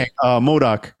not Kang,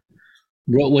 MODOK.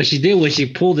 What she did was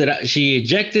she pulled it out. She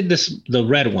ejected the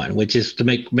red one, which is to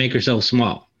make herself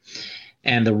small.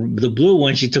 And the blue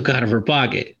one she took out of her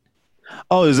pocket.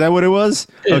 Oh, is that what it was?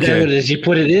 Okay. She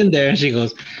put it in there and she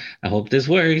goes, I hope this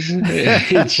works.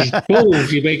 Boom,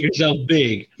 she make herself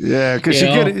big. Yeah, because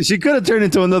she could have turned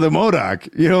into another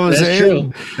MODOK. You know what I'm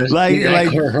saying? True.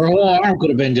 Like her whole arm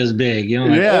could have been just big.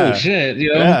 Oh shit.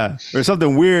 Yeah, or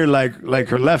something weird like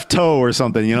her left toe or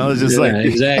something. It's just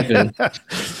exactly.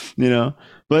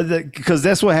 But because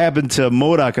that's what happened to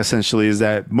MODOK essentially, is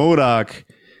that MODOK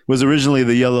was originally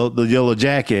the yellow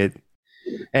jacket,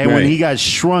 and when he got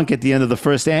shrunk at the end of the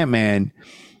first Ant-Man,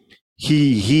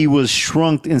 he was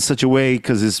shrunk in such a way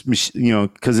because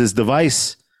his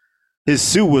device, his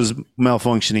suit was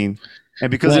malfunctioning, and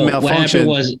because it malfunctioned, what happened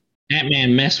was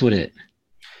Ant-Man messed with it.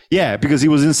 Yeah, because he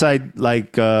was inside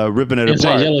ripping it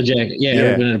apart. Yellow jacket,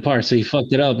 ripping it apart. So he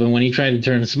fucked it up, and when he tried to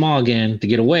turn small again to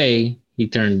get away, he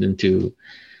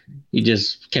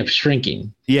just kept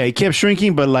shrinking. Yeah, he kept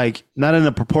shrinking, but like not in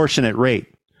a proportionate rate.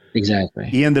 Exactly.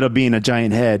 He ended up being a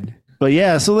giant head. But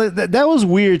yeah, so that was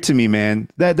weird to me, man.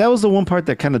 That was the one part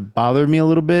that kind of bothered me a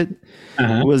little bit.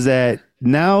 Was that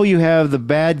now you have the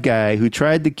bad guy who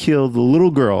tried to kill the little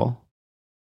girl,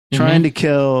 trying to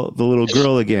kill the little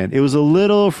girl again. It was a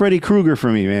little Freddy Krueger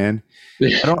for me, man.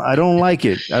 I don't like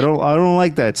it. I don't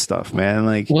like that stuff, man.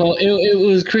 Like, well, it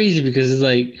was crazy because it's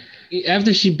like,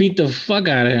 after she beat the fuck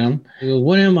out of him, he goes,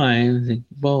 what am I? And I think,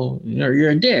 well, you're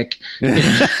a dick. You're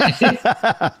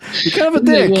kind of a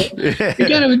dick. Like, well, you're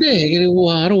kind of a dick. And,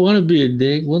 well, I don't want to be a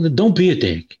dick. Well, then don't be a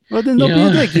dick. Well, then don't be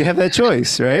a dick. You have that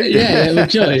choice, right? Yeah, you have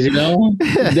a choice,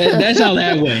 That's how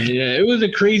that went. Yeah, it was a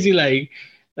crazy, like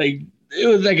it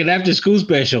was like an after school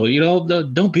special,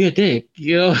 don't be a dick,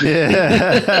 Yeah.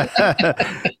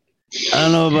 I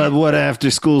don't know about what after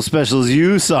school specials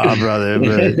you saw, brother,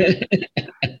 but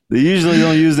they usually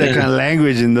don't use that kind of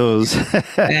language in those.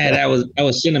 Yeah, that was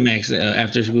Cinemax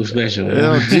after school special.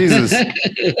 Oh Jesus!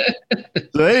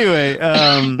 So anyway,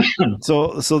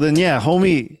 so then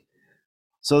homie.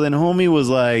 So then homie was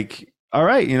like, "All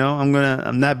right,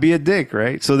 I'm not be a dick,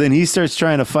 right?" So then he starts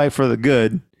trying to fight for the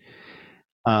good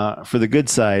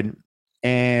side,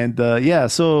 and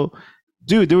so.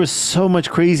 Dude, there was so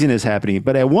much craziness happening.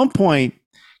 But at one point,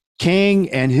 Kang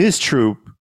and his troop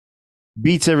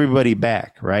beats everybody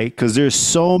back, right? Because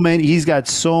he's got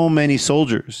so many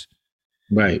soldiers.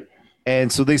 Right.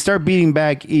 And so they start beating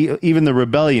back even the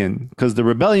rebellion, because the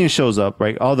rebellion shows up,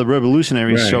 right? All the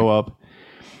revolutionaries show up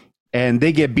and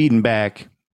they get beaten back.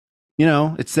 You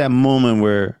know, it's that moment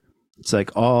where it's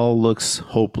like all looks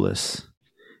hopeless.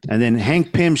 And then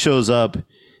Hank Pym shows up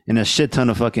and a shit ton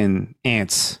of fucking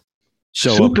ants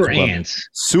show up. Super ants.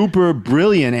 Super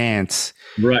brilliant ants.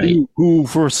 Right. Who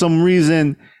for some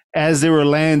reason, as they were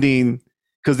landing,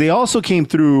 because they also came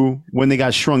through when they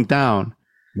got shrunk down.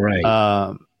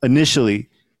 Right. Initially.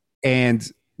 And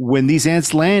when these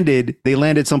ants landed, they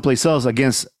landed someplace else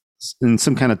in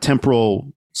some kind of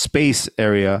temporal space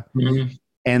area. Mm-hmm.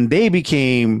 And they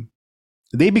became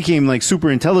like super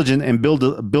intelligent and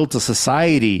built a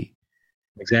society.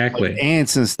 Exactly. Of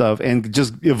ants and stuff, and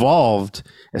just evolved.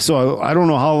 So I don't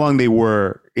know how long they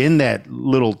were in that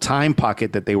little time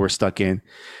pocket that they were stuck in,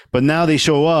 but now they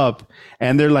show up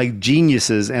and they're like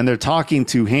geniuses and they're talking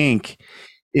to Hank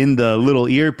in the little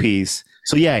earpiece.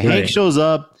 So yeah, Hank shows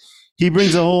up. He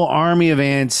brings a whole army of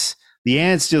ants. The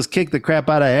ants just kick the crap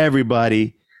out of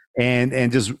everybody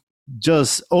and just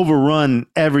overrun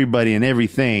everybody and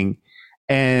everything.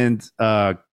 And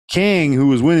Kang, who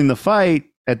was winning the fight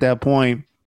at that point,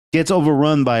 gets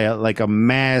overrun by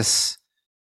a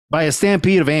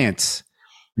stampede of ants.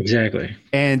 Exactly.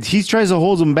 And he tries to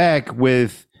hold them back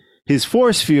with his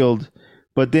force field,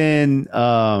 but then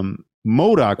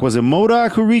was it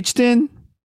MODOK who reached in?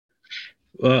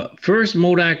 First,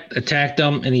 MODOK attacked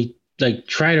him, and he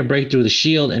tried to break through the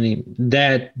shield, and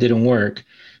that didn't work,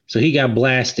 so he got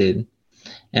blasted.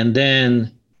 And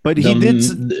then,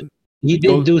 he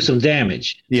did do some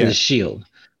damage to the shield.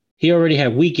 He already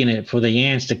had weakened it for the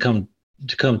ants to come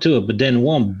to it, but then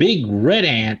one big red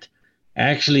ant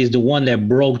actually is the one that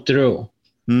broke through,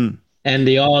 and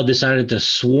they all decided to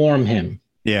swarm him.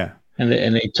 Yeah, and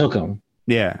they took him.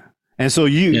 Yeah. And so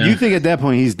you think at that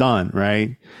point he's done,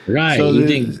 right? Right. So you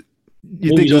think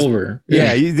movie's over.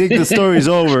 Yeah, you think the story's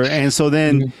over. And so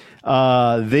then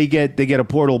they get a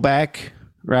portal back,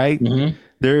 right? Mm-hmm.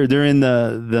 They're in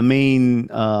the main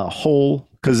hole,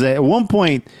 because at one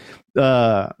point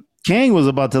Kang was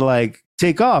about to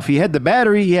take off. He had the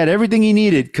battery, he had everything he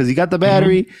needed because he got the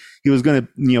battery. Mm-hmm. He was going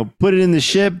to put it in the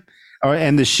ship,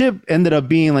 and the ship ended up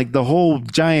being like the whole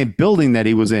giant building that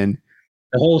he was in.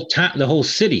 The whole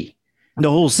city. The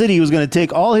whole city. He was going to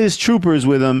take all his troopers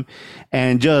with him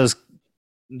and just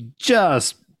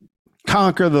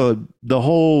conquer the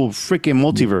whole freaking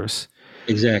multiverse.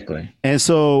 Exactly. And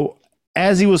so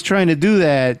as he was trying to do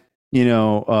that,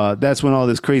 that's when all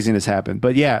this craziness happened.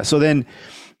 But yeah, so then,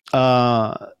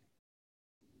 at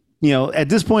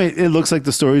this point, it looks like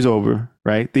the story's over,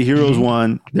 right? The heroes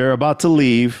won. They're about to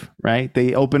leave, right?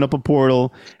 They open up a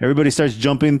portal. Everybody starts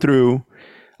jumping through.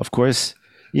 Of course,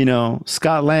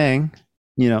 Scott Lang,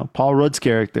 Paul Rudd's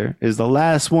character, is the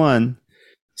last one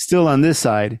still on this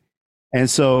side. And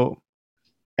so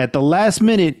at the last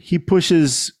minute, he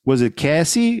pushes, was it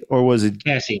Cassie or was it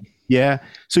Cassie? Yeah.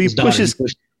 So he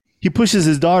pushes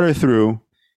his daughter through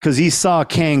because he saw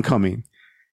Kang coming.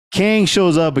 Kang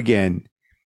shows up again.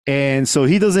 And so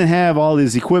he doesn't have all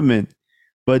his equipment,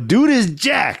 but dude is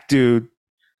jacked, dude.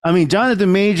 I mean,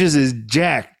 Jonathan Majors is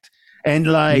jacked. And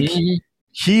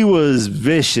he was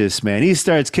vicious, man. He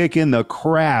starts kicking the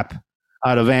crap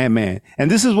out of Ant-Man. And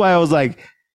this is why I was like,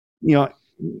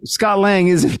 Scott Lang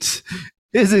isn't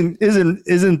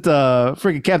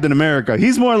freaking Captain America.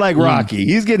 He's more like Rocky.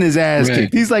 He's getting his ass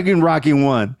kicked. He's like in Rocky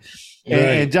 1.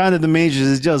 And Jonathan Majors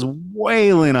is just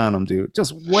wailing on him, dude.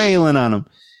 Just wailing on him.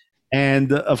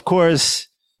 And of course,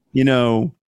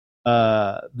 the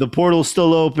portal's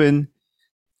still open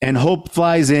and Hope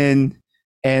flies in.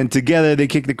 And together they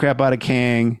kick the crap out of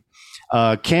Kang.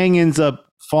 Kang ends up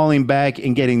falling back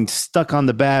and getting stuck on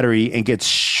the battery and gets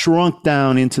shrunk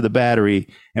down into the battery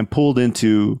and pulled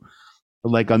into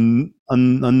into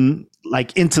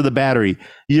the battery.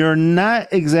 You're not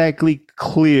exactly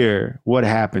clear what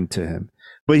happened to him,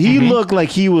 but he looked like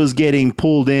he was getting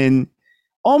pulled in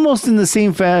almost in the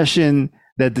same fashion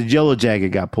that the Yellow Jacket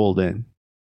got pulled in.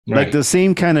 Right. Like the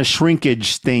same kind of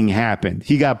shrinkage thing happened.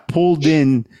 He got pulled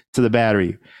in to the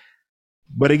battery.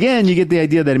 But again, you get the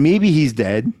idea that maybe he's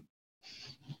dead.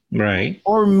 Right.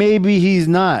 Or maybe he's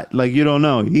not. You don't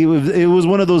know. It was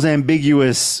one of those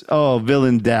ambiguous,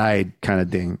 villain died kind of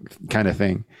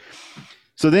thing.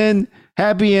 So then,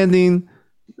 happy ending.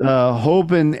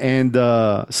 Hope and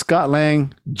Scott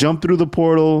Lang jump through the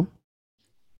portal.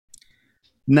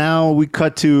 Now we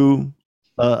cut to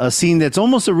a scene that's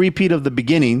almost a repeat of the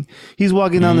beginning. He's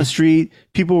walking down the street.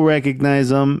 People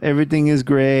recognize him. Everything is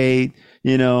great.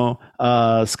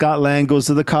 Scott Lang goes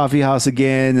to the coffee house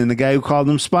again, and the guy who called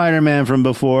him Spider-Man from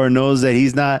before knows that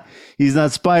he's not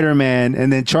Spider-Man,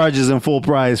 and then charges him full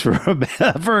price for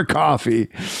a coffee.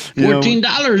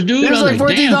 $14, dude. It was like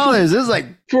 $14. It was like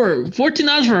for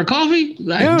 $14 for a coffee.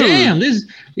 Like, dude, damn,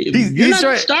 you're not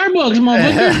Starbucks,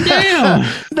 motherfucker.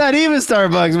 Damn, not even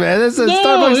Starbucks, man.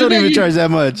 Starbucks don't even charge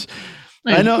that much.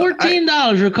 Like I know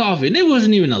 $14 for coffee, and it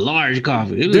wasn't even a large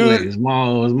coffee. It was like a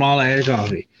small ass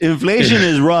coffie. Inflation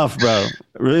is rough, bro.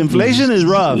 Inflation is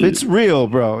rough. It's real,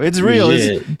 bro. It's real.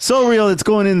 Yeah. It's so real. It's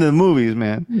going into the movies,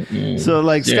 man. So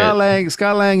like Scott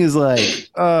Lang is like,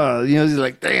 he's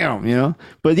like, damn,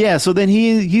 But yeah, so then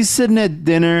he's sitting at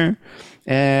dinner,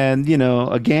 and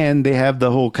again they have the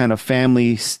whole kind of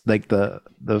family, like the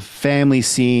family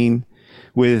scene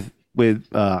with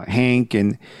Hank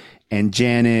and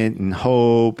Janet and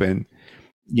Hope, and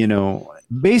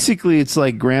basically it's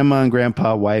like grandma and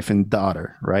grandpa, wife and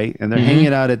daughter, right? And they're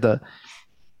hanging out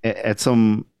at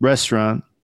some restaurant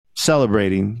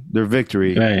celebrating their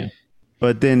victory. Right.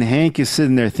 But then Hank is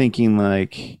sitting there thinking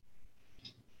like,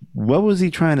 what was he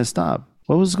trying to stop?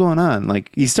 What was going on? Like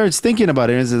he starts thinking about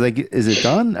it, and it's like, is it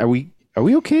done? Are we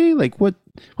okay? Like what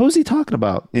was he talking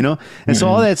about? And so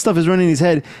all that stuff is running in his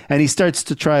head, and he starts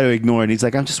to try to ignore it. He's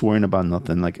like, I'm just worrying about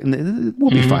nothing. Like, we'll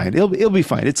be fine. It'll be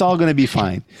fine. It's all going to be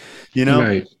fine,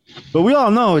 Right. But we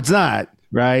all know it's not,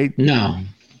 right? No.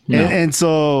 And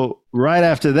so right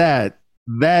after that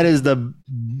is the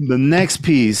next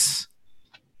piece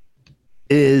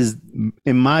is,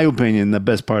 in my opinion, the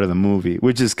best part of the movie,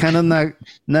 which is kind of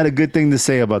not a good thing to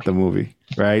say about the movie,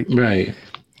 right? Right.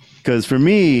 Because for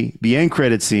me, the end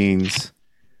credit scenes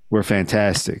were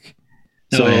fantastic.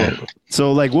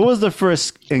 So like, what was the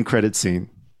first end credit scene?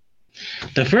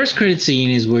 The first credit scene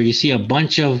is where you see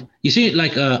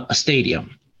like a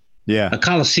stadium. Yeah. A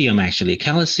coliseum, actually. A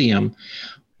coliseum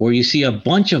where you see a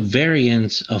bunch of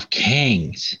variants of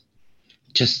Kangs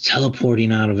just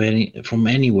teleporting out from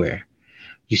anywhere.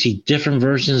 You see different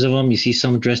versions of them. You see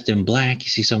some dressed in black. You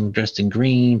see some dressed in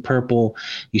green, purple.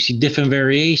 You see different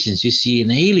variations. You see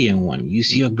an alien one. You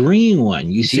see a green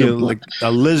one. You see like a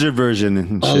lizard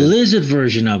version. Lizard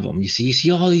version of them. You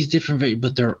see all these different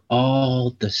but they're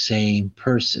all the same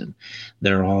person.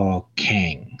 They're all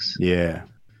Kangs. Yeah.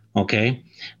 Okay.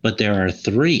 But there are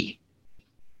three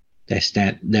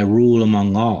that rule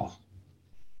among all.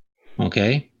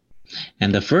 Okay.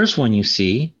 And the first one you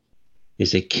see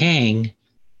is a Kang,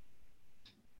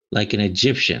 like an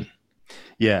Egyptian.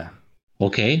 Yeah.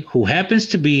 Okay. Who happens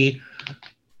to be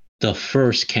the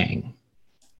first Kang.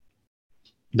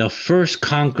 The first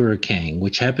conqueror Kang,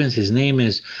 his name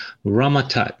is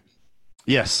Ramatut.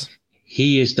 Yes.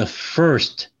 He is the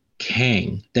first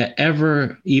Kang that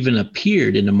ever even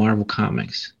appeared in the Marvel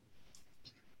Comics.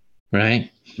 Right?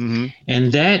 Mm-hmm.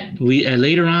 And that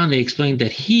later on they explained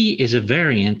that he is a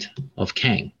variant of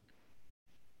Kang.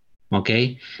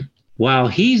 Okay. While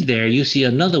he's there, you see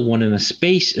another one in a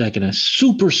space, like in a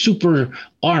super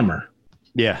armor.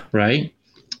 Yeah. Right.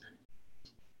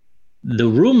 The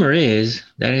rumor is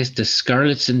that is the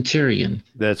Scarlet Centurion.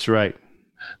 That's right.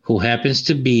 Who happens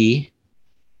to be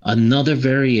another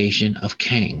variation of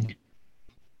Kang.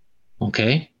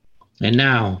 Okay. And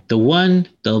now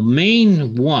the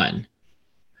main one,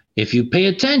 if you pay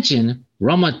attention,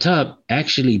 Ramatut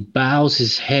actually bows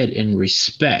his head in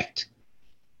respect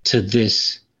to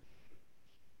this.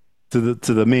 To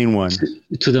the main one.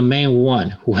 To the main one,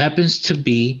 who happens to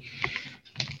be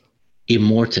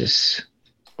Immortus.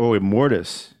 Oh,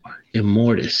 Immortus.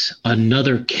 Immortus,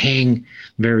 another Kang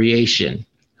variation,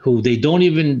 who they don't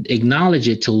even acknowledge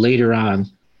it till later on.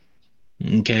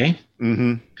 Okay?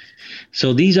 Mm-hmm.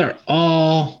 So these are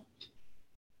all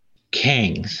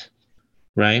Kangs,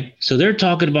 right? So they're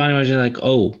talking about it like,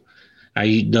 oh,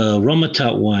 the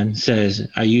Ramatut one says,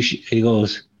 he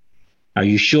goes, are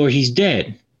you sure he's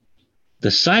dead? The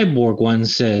cyborg one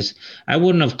says, I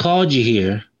wouldn't have called you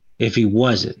here if he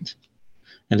wasn't.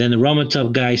 And then the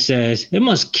Ramatut guy says, it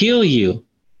must kill you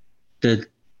to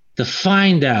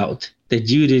find out that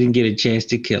you didn't get a chance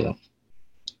to kill him.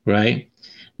 Right?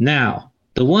 Now,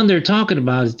 the one they're talking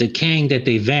about is the Kang that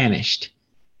they vanished.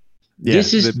 Yeah,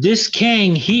 this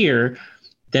Kang here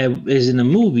that is in the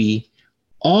movie,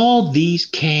 all these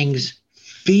Kangs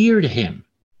feared him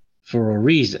for a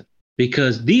reason.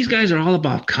 Because these guys are all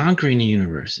about conquering the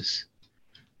universes.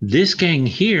 This Kang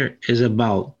here is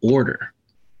about order.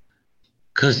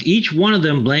 Because each one of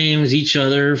them blames each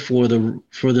other for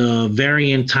the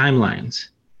varying timelines,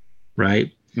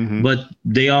 right? Mm-hmm. But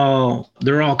they're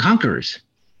all conquerors.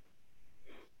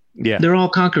 Yeah. They're all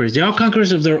conquerors. They're all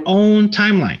conquerors of their own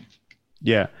timeline.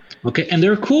 Yeah. Okay. And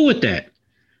they're cool with that.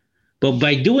 But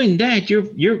by doing that,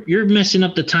 you're messing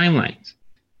up the timelines.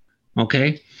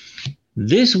 Okay.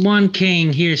 This one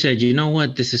king here said, you know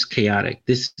what? This is chaotic.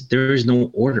 There is no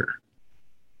order.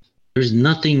 There's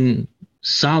nothing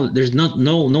solid. There's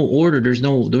no order. There's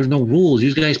no rules.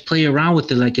 You guys play around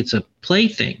with it like it's a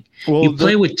plaything. Well, you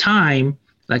play with time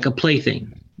like a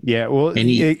plaything. Yeah. Well,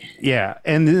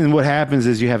 and then what happens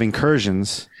is you have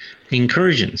incursions. And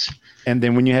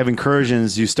then when you have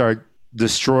incursions, you start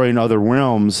destroying other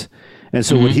realms. And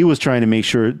so what he was trying to make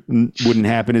sure wouldn't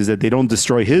happen is that they don't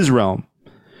destroy his realm.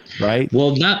 Right.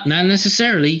 Well, not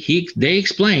necessarily. They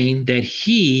explained that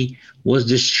he was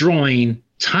destroying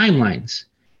timelines.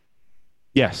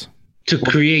 Yes. To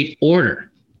create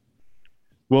order.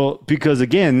 Well, because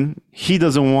again, he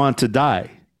doesn't want to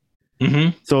die.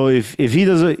 Mm-hmm. So if he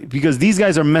doesn't, because these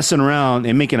guys are messing around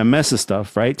and making a mess of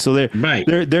stuff, right? So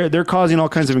they're causing all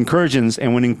kinds of incursions,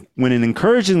 and when an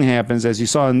incursion happens, as you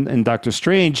saw in Doctor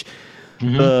Strange,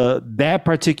 that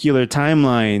particular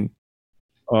timeline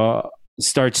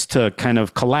starts to kind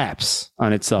of collapse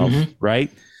on itself,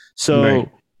 right? So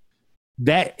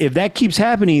that if that keeps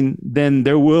happening, then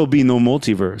there will be no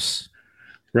multiverse,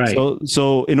 right?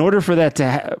 So in order for that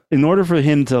to in order for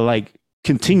him to like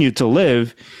continue to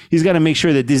live, he's got to make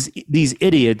sure that these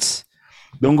idiots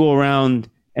don't go around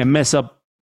and mess up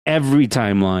every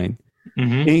timeline,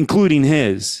 including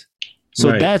his.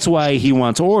 So that's why he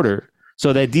wants order,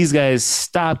 so that these guys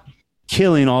stop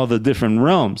killing all the different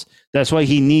realms. That's why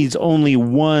he needs only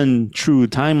one true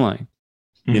timeline,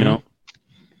 you know?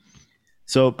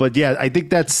 So, but yeah, I think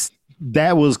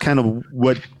that was kind of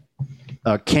what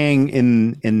Kang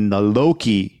in the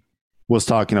Loki was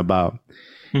talking about.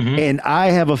 And I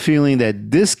have a feeling that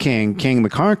this Kang the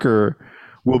Conqueror,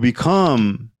 will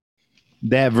become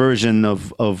that version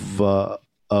of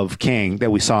Kang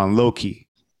that we saw in Loki.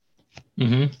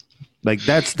 Like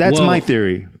that's my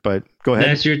theory, but go ahead.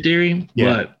 That's your theory?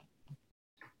 Yeah. But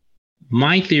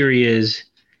my theory is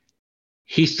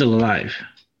he's still alive.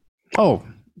 Oh,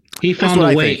 he found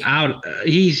a way out.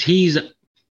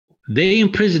 They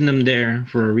imprisoned him there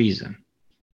for a reason.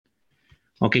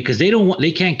 Okay, because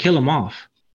they can't kill him off.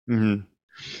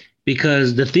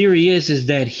 Because the theory is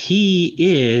that he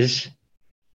is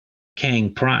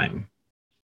Kang Prime,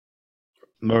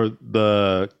 or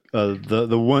the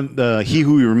one he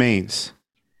who remains.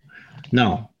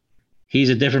 No, he's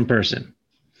a different person.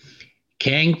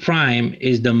 Kang Prime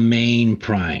is the main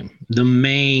Prime, the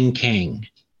main Kang.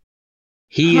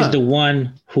 He is the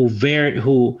one who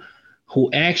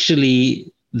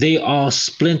actually they all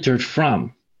splintered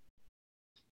from.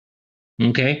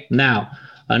 Okay, now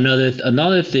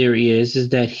another theory is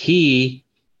that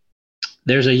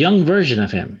there's a young version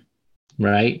of him,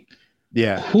 right?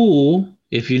 Yeah. Who,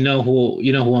 if you know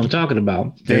who I'm talking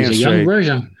about, there's a young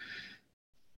version.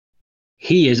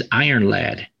 He is Iron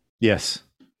Lad. Yes.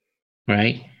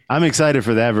 Right? I'm excited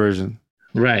for that version.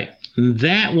 Right.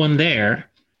 That one there,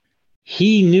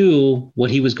 he knew what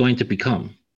he was going to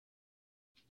become.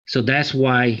 So that's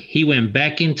why he went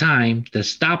back in time to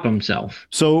stop himself.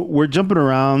 So we're jumping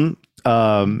around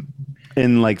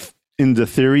in the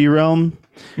theory realm.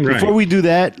 Right. Before we do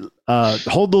that,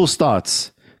 hold those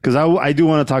thoughts, because I do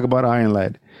want to talk about Iron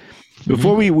Lad.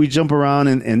 Before we jump around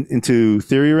into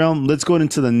theory realm, let's go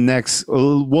into the next.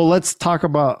 Well, let's talk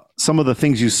about some of the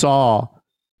things you saw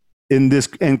in this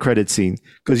end credit scene,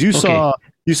 because you saw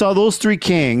those three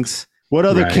Kangs. What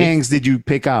other Kangs did you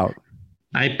pick out?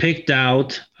 I picked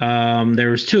out.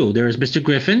 There was two. There was Mr.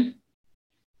 Griffin.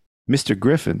 Mr.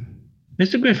 Griffin.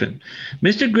 Mr.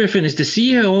 Griffin is the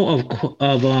CEO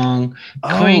of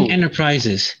Krang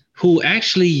Enterprises, who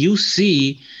actually you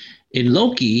see in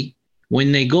Loki.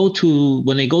 When they go to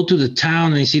the town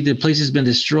and they see the place has been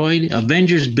destroyed,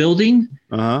 Avengers building.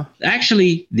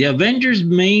 Actually, the Avengers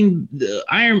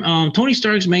Tony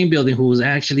Stark's main building, who was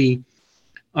actually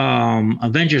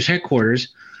Avengers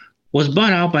headquarters, was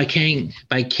bought out by King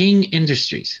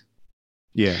Industries.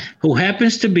 Yeah. Who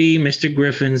happens to be Mr.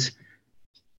 Griffin's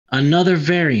another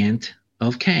variant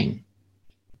of Kang.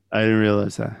 I didn't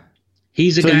realize that.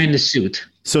 He's a guy in the suit.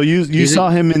 So you saw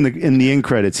him in the end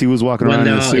credits. He was walking around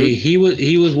in the suit.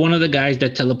 He was one of the guys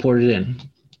that teleported in.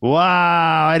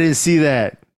 Wow, I didn't see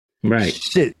that. Right.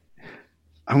 Shit.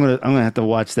 I'm gonna have to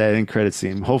watch that end credit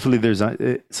scene. Hopefully,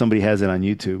 somebody has it on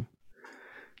YouTube.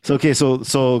 So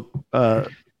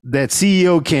that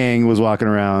CEO Kang was walking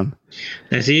around.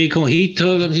 That CEO,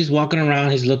 he's walking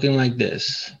around. He's looking like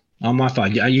this. On my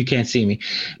phone, you can't see me,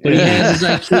 but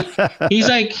he's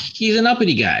an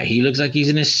uppity guy. He looks like he's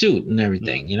in his suit and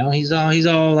everything. You know, he's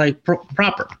all like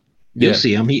proper. You'll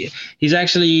see him. He's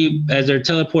actually, as they're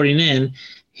teleporting in,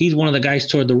 he's one of the guys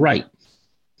toward the right.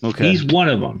 Okay, he's one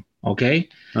of them. Okay.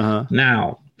 Uh-huh.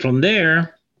 Now, from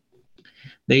there,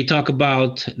 they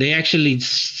actually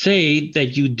say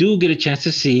that you do get a chance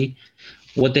to see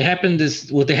what they happen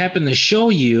to show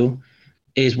you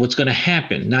is what's going to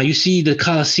happen. Now, you see the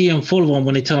Coliseum full of them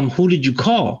when they tell him, who did you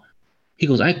call? He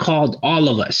goes, I called all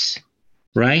of us.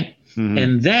 Right. Mm-hmm.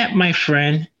 And that, my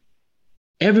friend,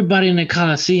 everybody in the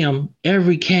Coliseum,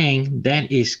 every Kang,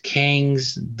 that is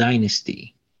Kang's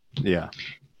dynasty. Yeah.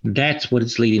 That's what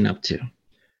it's leading up to.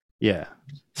 Yeah.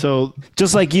 So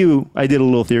just like you, I did a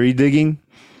little theory digging,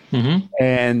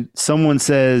 and someone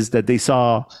says that they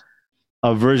saw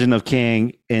a version of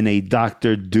Kang in a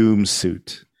Doctor Doom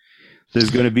suit. There's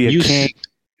going to be a Kang.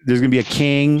 There's going to be a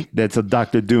Kang that's a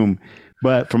Doctor Doom.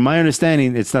 But from my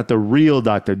understanding, it's not the real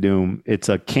Doctor Doom. It's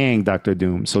a Kang Doctor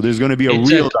Doom. So there's going to be a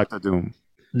real Doctor Doom.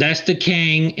 That's the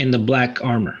Kang in the black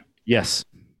armor. Yes.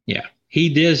 Yeah. He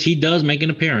does make an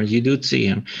appearance. You do see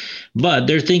him. But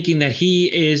they're thinking that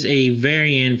he is a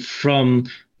variant from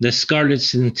the Scarlet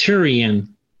Centurion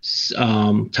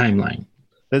timeline.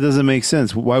 That doesn't make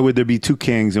sense. Why would there be two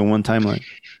Kangs in one timeline?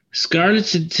 Scarlet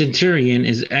Centurion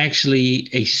is actually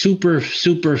a super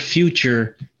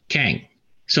future Kang.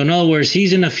 So in other words,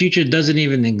 he's in a future that doesn't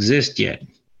even exist yet.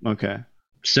 Okay.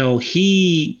 So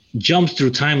he jumps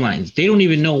through timelines. They don't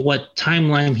even know what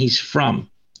timeline he's from.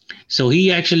 So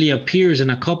he actually appears in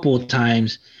a couple of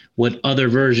times with other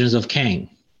versions of Kang,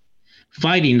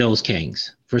 fighting those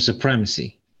Kangs for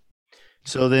supremacy.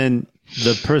 So then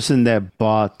the person that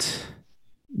bought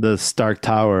the Stark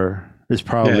Tower is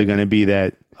probably going to be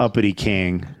that uppity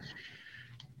Kang.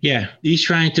 Yeah, he's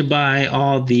trying to buy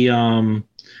all the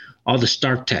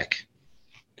Stark tech.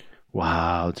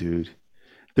 Wow, dude.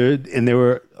 They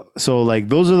were so like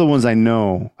those are the ones I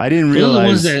know. I didn't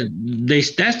realize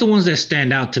that's the ones that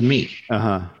stand out to me.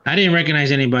 I didn't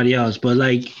recognize anybody else, but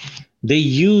like they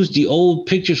used the old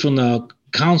pictures from the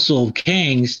Council of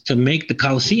Kangs to make the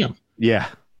Coliseum. Yeah.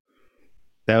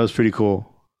 That was pretty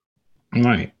cool.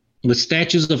 Right. With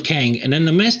statues of Kang. And then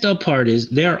the messed up part is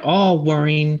they're all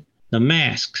wearing the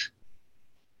masks.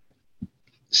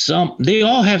 They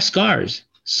all have scars.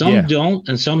 Some don't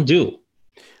and some do.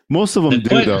 Most of them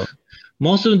do, though.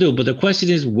 Most of them do, but the question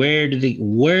is, where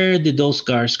did those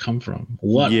scars come from?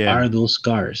 What are those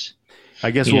scars?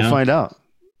 I guess we'll find out.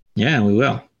 Yeah, we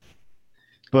will.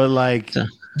 But like,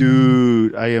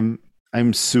 dude,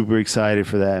 I'm super excited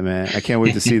for that, man. I can't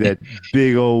wait to see that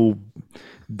big old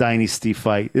dynasty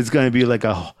fight. It's going to be like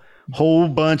a whole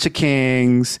bunch of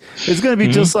Kangs. It's going to be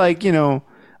just like,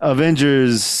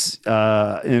 Avengers,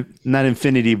 not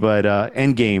Infinity, but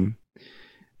Endgame.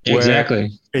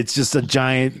 Exactly. It's just a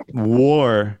giant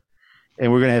war,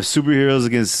 and we're going to have superheroes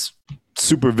against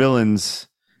super villains.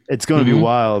 It's going to be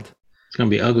wild. It's going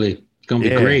to be ugly. It's going to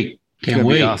be great. Can't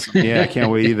wait. Awesome. Yeah, I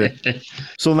can't wait either.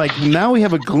 So like now we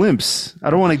have a glimpse. I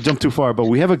don't want to jump too far, but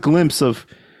we have a glimpse of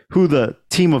who the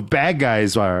team of bad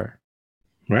guys are.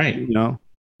 Right.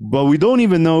 But we don't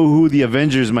even know who the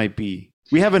Avengers might be.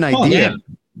 We have an idea.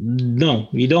 No,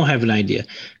 you don't have an idea,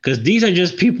 because these are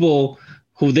just people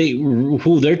who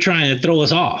they're trying to throw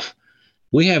us off.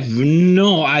 We have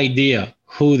no idea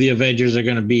who the Avengers are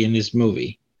going to be in this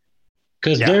movie,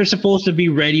 because they're supposed to be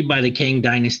ready by the Kang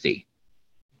Dynasty.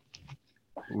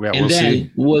 Yeah, we'll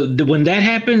see. When that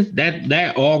happens,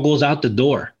 that all goes out the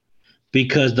door,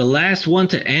 because the last one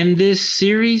to end this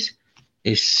series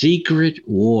is Secret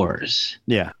Wars.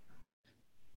 Yeah.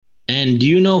 And do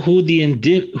you know who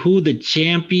the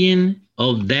champion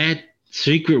of that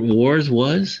Secret Wars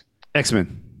was?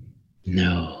 X-Men.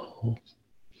 No.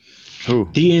 Who?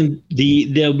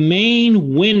 The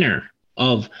main winner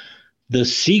of the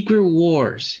Secret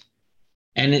Wars,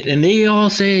 and they all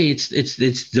say it's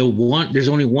the one. There's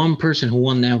only one person who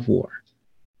won that war.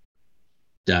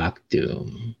 Doctor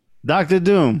Doom. Doctor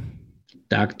Doom.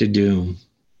 Doctor Doom.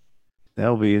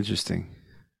 That'll be interesting.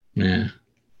 Yeah.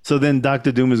 So then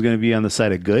Doctor Doom is going to be on the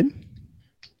side of good?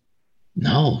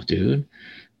 No, dude.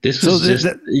 This was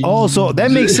so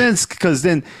that makes sense, because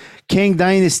then Kang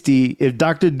Dynasty, if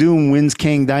Doctor Doom wins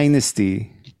Kang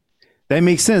Dynasty, that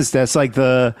makes sense. That's like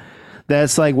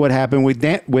what happened with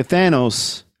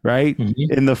Thanos, right?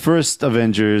 Mm-hmm. In the first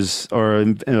Avengers, or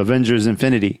in Avengers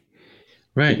Infinity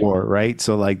War, right?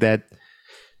 So like that.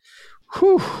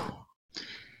 Whew.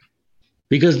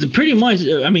 Because pretty much,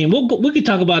 I mean, we could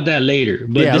talk about that later.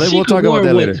 But we'll talk about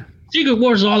that later. Secret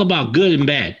Wars is all about good and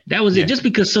bad. That was it. Just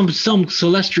because some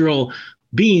celestial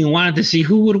being wanted to see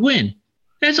who would win.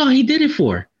 That's all he did it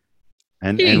for.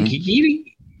 And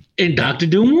Doctor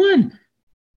Doom won.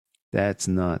 That's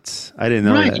nuts. I didn't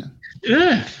know that.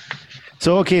 Yeah.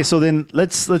 So then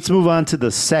let's move on to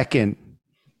the second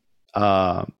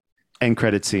end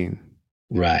credit scene.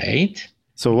 Right.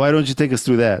 So why don't you take us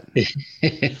through that?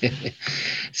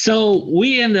 So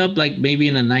we end up like maybe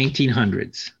in the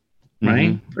 1900s,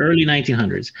 right? Mm-hmm. Early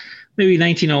 1900s, maybe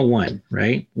 1901,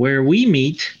 right? Where we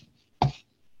meet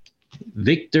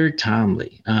Victor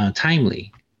Timely,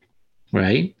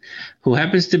 right? Who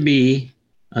happens to be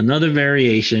another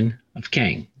variation of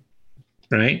Kang,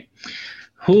 right?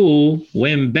 Who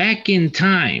went back in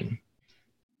time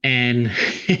and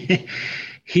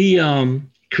he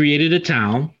created a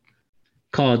town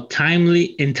called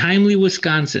Timely,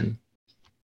 Wisconsin.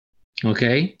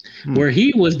 Okay, where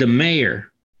he was the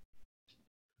mayor.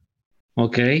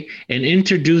 Okay, and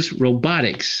introduced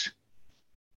robotics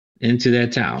into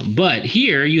that town. But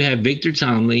here you have Victor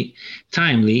Timely,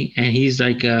 and he's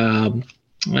like,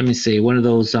 let me say, one of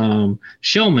those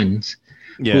showmans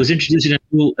who's introducing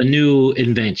a new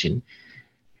invention.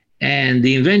 And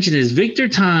the invention is Victor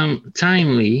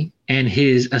Timely and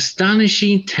his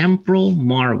astonishing temporal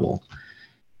marvel.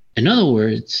 In other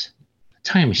words, a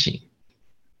time machine.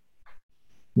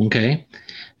 Okay,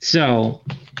 so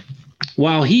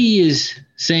while he is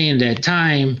saying that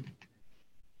time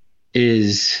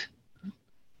is,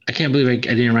 I can't believe I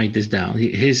didn't write this down.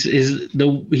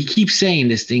 He keeps saying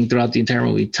this thing throughout the entire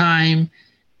movie. Time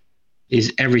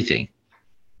is everything.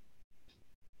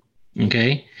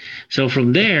 Okay, so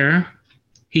from there,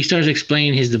 he starts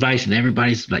explaining his device, and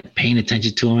everybody's like paying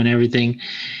attention to him and everything.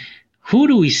 Who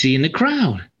do we see in the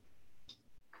crowd?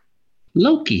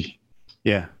 Loki.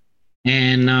 Yeah.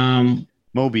 And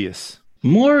Morbius.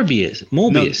 Yes.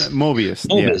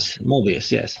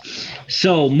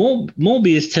 So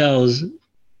Mobius tells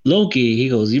Loki, he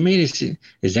goes, "You made it.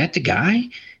 Is that the guy?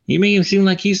 You make him seem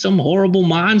like he's some horrible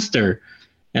monster."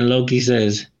 And Loki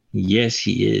says, "Yes,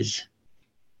 he is."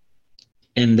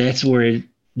 And that's where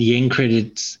the end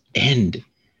credits end.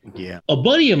 Yeah. A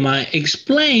buddy of mine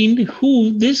explained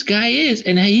who this guy is,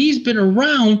 and he's been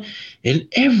around in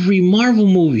every Marvel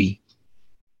movie.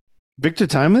 Victor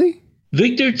Timely?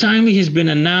 Victor Timely has been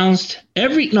announced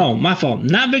my fault.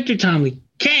 Not Victor Timely.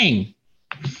 Kang.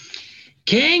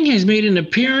 Kang has made an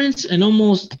appearance in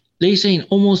almost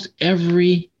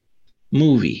every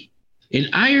movie. In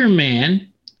Iron Man,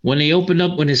 when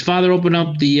his father opened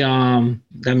up the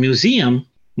museum,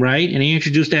 right, and he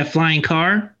introduced that flying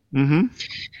car,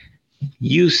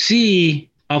 you see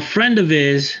a friend of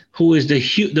his who is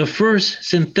the first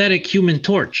synthetic Human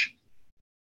Torch.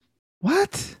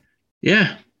 What?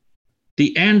 Yeah.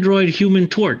 The android Human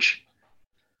Torch.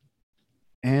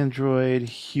 Android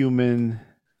Human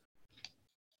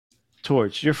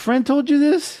Torch. Your friend told you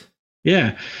this?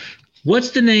 Yeah.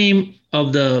 What's the name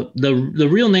of the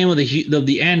real name of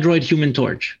the android Human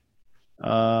Torch?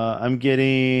 I'm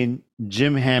getting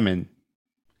Jim Hammond.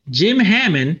 Jim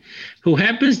Hammond, who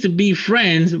happens to be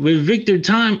friends with Victor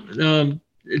Timely.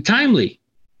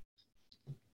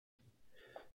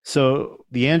 So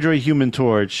the android Human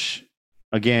Torch,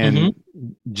 again,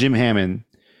 Jim Hammond,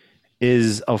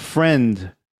 is a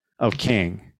friend of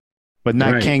Kang, but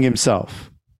not Kang himself.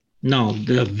 No,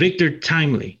 the Victor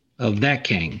Timely of that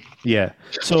Kang. Yeah.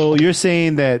 So you're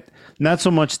saying that not so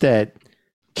much that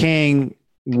Kang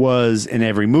was in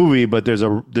every movie, but there's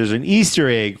an Easter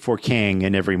egg for Kang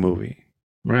in every movie.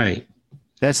 Right.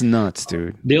 That's nuts,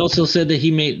 dude. They also said that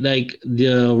he made like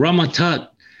the Ramatut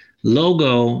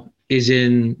logo is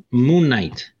in Moon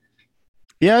Knight.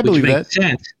 Yeah, I believe that. Makes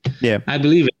sense. Yeah, I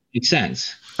believe it makes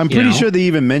sense. I'm pretty sure they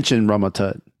even mentioned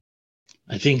Ramatut.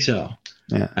 I think so.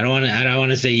 Yeah. I don't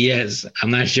want to say yes. I'm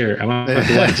not sure. I'm gonna have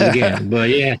to watch it again. But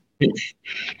yeah.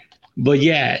 But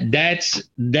yeah,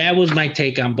 that was my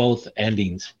take on both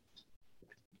endings.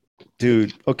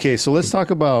 Dude, okay, so let's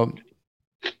talk about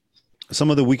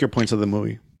some of the weaker points of the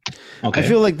movie. Okay. I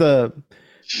feel like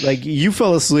you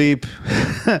fell asleep.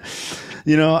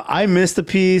 I missed a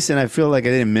piece and I feel like I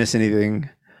didn't miss anything.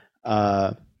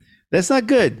 That's not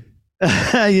good.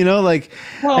 The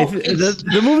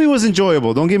movie was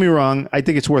enjoyable. Don't get me wrong. I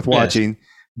think it's worth watching,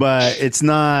 but it's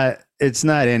not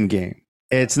Endgame.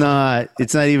 It's not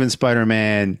even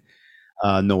Spider-Man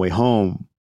No Way Home.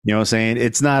 You know what I'm saying?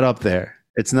 It's not up there.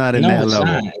 It's not in that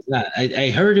level. It's not. I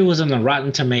heard it was on the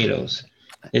Rotten Tomatoes.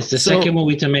 It's the second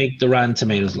movie to make the Rotten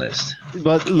Tomatoes list.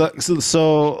 But look,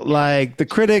 so like the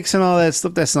critics and all that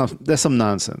stuff, that's some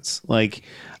nonsense. Like,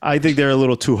 I think they're a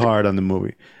little too hard on the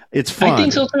movie. It's fun. I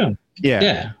think so too.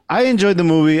 Yeah. I enjoyed the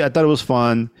movie. I thought it was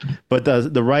fun, but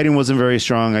the writing wasn't very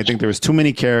strong. I think there was too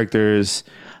many characters.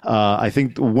 I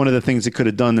think one of the things it could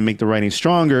have done to make the writing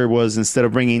stronger was instead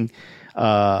of bringing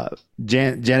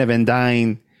Janet Van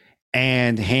Dyne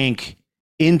and Hank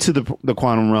into the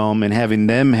quantum realm and having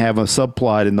them have a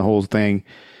subplot in the whole thing,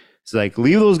 it's like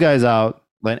leave those guys out.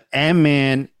 Let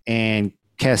Ant-Man and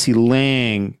Cassie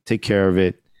Lang take care of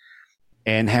it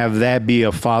and have that be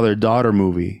a father-daughter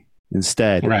movie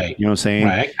instead. Right. You know what I'm saying?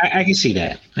 Right. I can see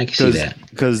that.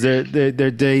 Because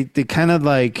they kind of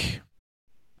like,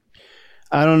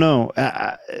 I don't know.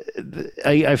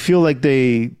 I feel like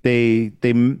they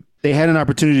had an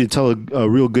opportunity to tell a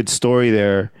real good story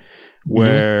there,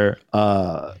 where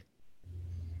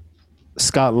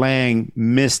Scott Lang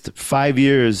missed 5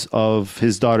 years of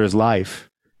his daughter's life,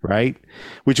 right?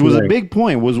 Which was a big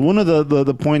point. Was one of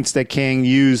the points that Kang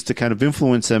used to kind of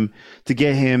influence him to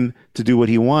get him to do what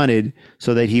he wanted,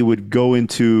 so that he would go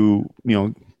into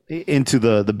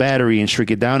the battery and shrink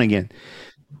it down again.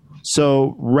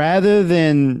 So rather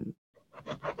than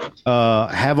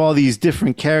have all these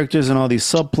different characters and all these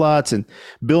subplots and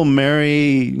Bill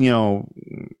Murray,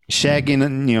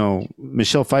 shagging,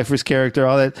 Michelle Pfeiffer's character,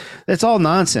 all that's all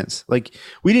nonsense. Like,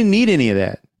 we didn't need any of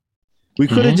that. We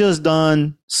could have just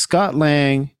done Scott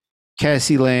Lang,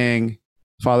 Cassie Lang,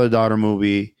 father-daughter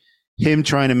movie, him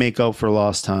trying to make up for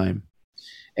lost time.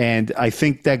 And I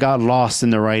think that got lost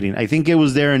in the writing. I think it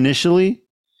was there initially.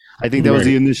 I think that was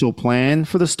the initial plan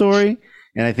for the story,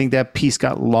 and I think that piece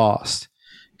got lost,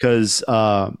 because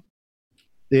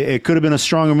it could have been a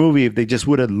stronger movie if they just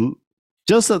would have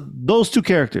those two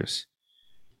characters.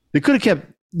 They could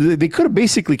have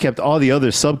basically kept all the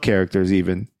other sub characters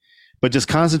even, but just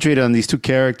concentrated on these two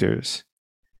characters.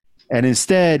 And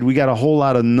instead, we got a whole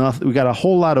lot of nothing. We got a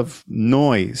whole lot of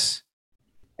noise,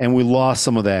 and we lost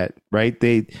some of that. Right?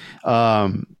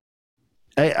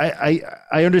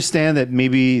 I understand that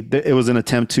maybe it was an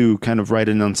attempt to kind of write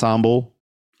an ensemble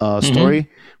story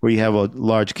where you have a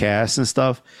large cast and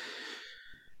stuff,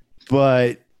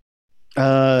 but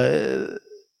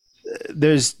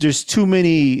there's too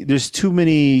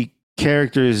many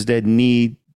characters that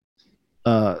need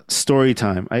story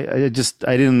time.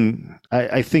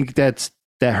 I think that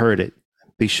hurt it.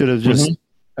 They should have just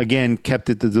again kept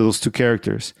it to those two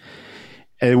characters.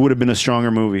 It would have been a stronger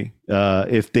movie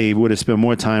if they would have spent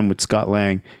more time with Scott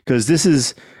Lang, because this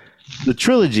is the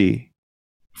trilogy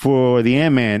for the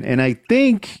Ant-Man, and I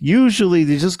think usually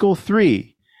they just go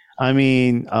 3. I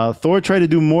mean, Thor tried to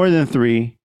do more than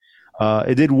 3.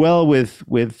 It did well with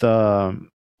the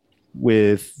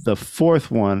 4th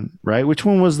one, right? Which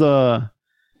one was the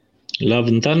Love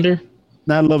and Thunder?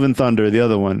 Not Love and Thunder, the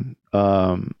other one.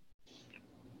 The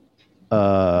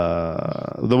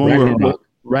one where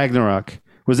Ragnarok.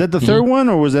 Was that the third one,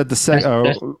 or was that the second?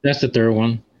 That's the third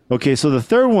one. Okay, so the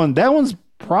third one, that one's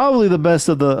probably the best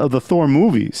of the Thor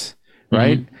movies,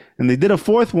 right? And they did a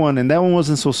 4th one, and that one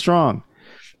wasn't so strong.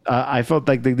 I felt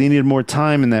like they needed more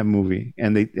time in that movie,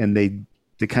 and they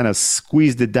kind of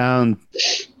squeezed it down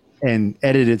and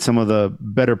edited some of the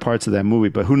better parts of that movie.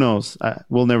 But who knows?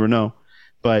 We'll never know.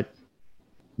 But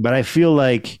I feel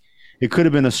like it could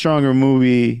have been a stronger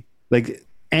movie. Like,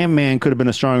 Ant-Man could have been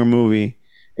a stronger movie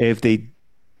if they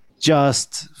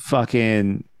just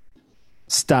fucking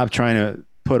stopped trying to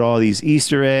put all these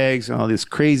Easter eggs and all this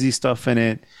crazy stuff in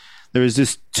it. There was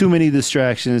just too many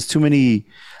distractions, too many.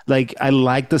 Like, I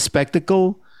like the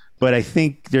spectacle, but I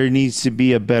think there needs to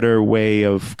be a better way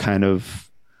of kind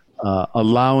of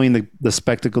allowing the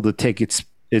spectacle to take its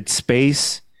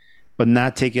space, but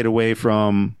not take it away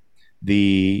from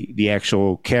the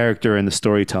actual character and the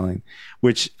storytelling,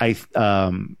 which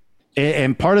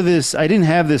and part of this, I didn't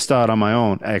have this thought on my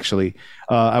own, actually.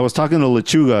 I was talking to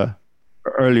Lechuga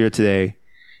earlier today,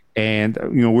 and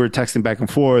we were texting back and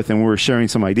forth, and we were sharing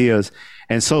some ideas.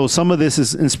 And so some of this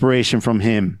is inspiration from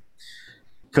him,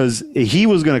 because he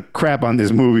was going to crap on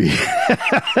this movie.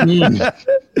 He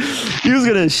was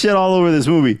going to shit all over this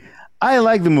movie. I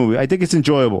like the movie. I think it's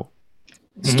enjoyable.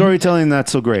 Storytelling, not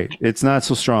so great. It's not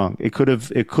so strong. It could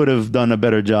have done a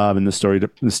better job in the story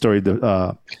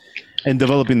and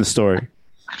developing the story.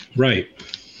 Right.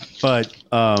 But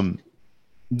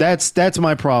that's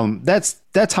my problem.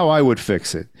 That's how I would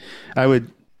fix it. I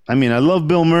love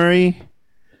Bill Murray.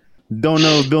 Don't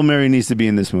know if Bill Murray needs to be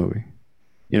in this movie.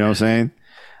 You know what I'm saying?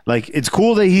 Like, it's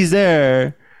cool that he's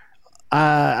there.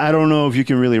 I don't know if you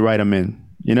can really write him in.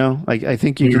 Like, I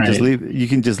think you can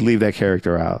just leave that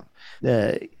character out.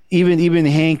 Even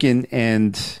Hank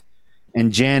and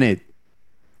Janet,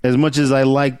 as much as I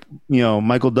like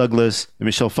Michael Douglas and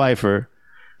Michelle Pfeiffer,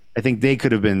 I think they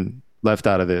could have been left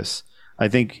out of this. I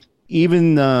think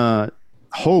even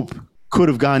Hope could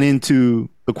have gone into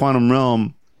the quantum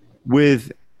realm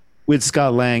with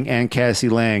Scott Lang and Cassie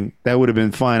Lang. That would have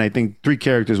been fine. I think 3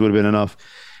 characters would have been enough.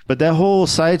 But that whole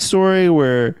side story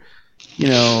where,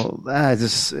 I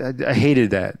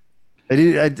hated that.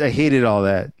 I hated all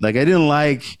that. Like, I didn't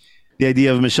like the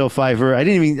idea of Michelle Pfeiffer. I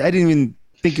didn't even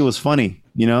think it was funny.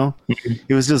 You know,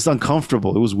 it was just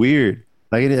uncomfortable. It was weird.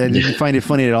 Like I didn't find it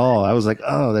funny at all. I was like,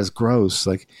 oh, that's gross.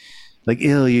 Like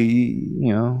ill.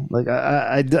 You know, like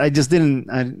I just didn't.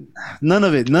 None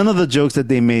of it. None of the jokes that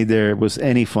they made there was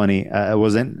any funny.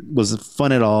 Wasn't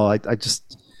fun at all. I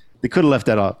just they could have left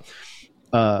that off.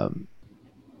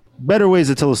 Better ways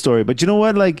to tell a story, but you know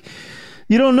what? Like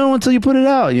you don't know until you put it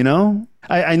out. You know,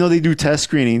 I know they do test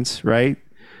screenings, right?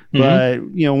 But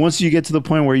you know, once you get to the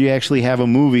point where you actually have a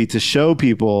movie to show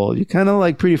people, you kind of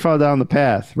like pretty far down the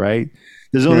path, right?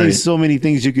 There's only so many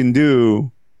things you can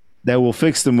do that will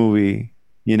fix the movie,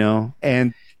 you know.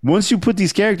 And once you put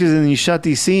these characters in and you shot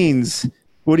these scenes,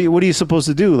 what are you supposed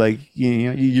to do? Like you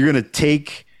know, you're gonna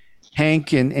take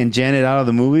Hank and Janet out of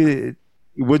the movie.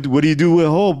 What do you do with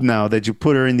Hope now that you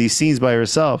put her in these scenes by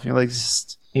herself? You're like,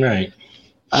 right.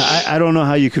 I don't know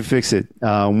how you could fix it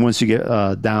once you get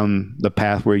down the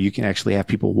path where you can actually have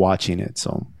people watching it.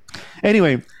 So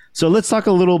anyway, so let's talk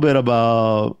a little bit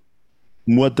about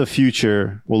what the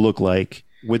future will look like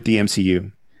with the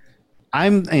MCU.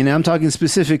 I'm talking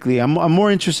specifically, I'm more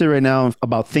interested right now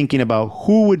about thinking about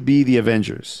who would be the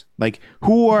Avengers. Like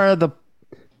who are the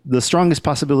strongest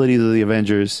possibilities of the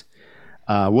Avengers?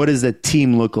 What does the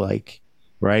team look like?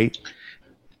 Right?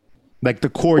 Like the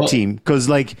core team, because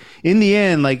like in the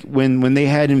end, like when they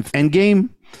had Endgame,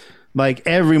 like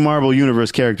every Marvel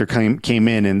Universe character came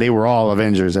in and they were all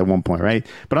Avengers at one point, right?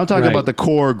 But I'm talking about the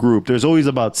core group. There's always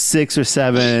about 6 or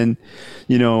 7,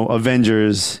 you know,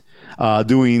 Avengers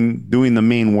doing the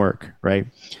main work, right?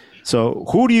 So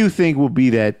who do you think will be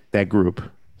that group?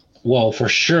 Well, for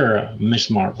sure,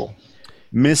 Miss Marvel.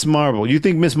 Miss Marvel. You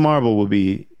think Miss Marvel will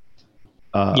be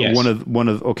yes. one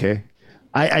of okay.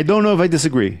 I don't know if I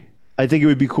disagree. I think it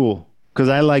would be cool because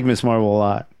I like Miss Marvel a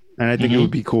lot, and I think it would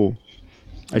be cool.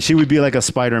 She would be like a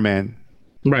Spider-Man.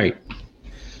 Right.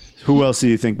 Who else do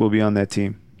you think will be on that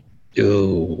team?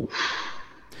 Oh.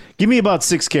 Give me about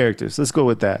 6 characters. Let's go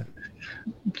with that.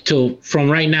 So from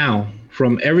right now,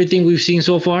 from everything we've seen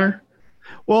so far?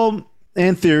 Well,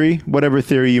 and theory, whatever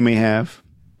theory you may have.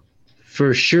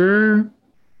 For sure,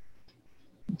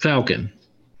 Falcon.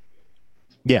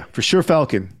 Yeah, for sure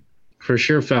Falcon. For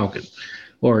sure Falcon.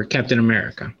 Or Captain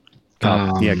America.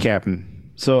 Yeah, Captain.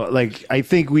 So, like, I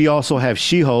think we also have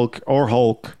She-Hulk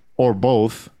or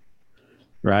both,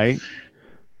 right?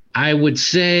 I would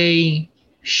say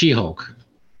She-Hulk.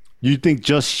 You think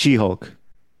just She-Hulk?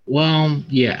 Well,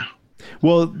 yeah.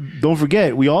 Well, don't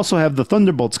forget, we also have the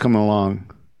Thunderbolts coming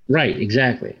along. Right,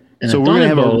 exactly. And so we're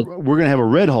gonna have a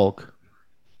Red Hulk.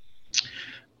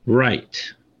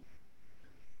 Right.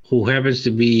 Who happens to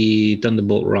be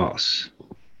Thunderbolt Ross.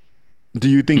 Do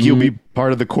you think he'll be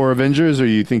part of the core Avengers, or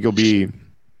you think he'll be?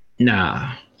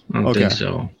 Nah, I don't think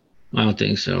so. I don't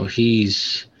think so.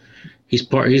 He's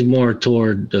more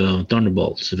toward the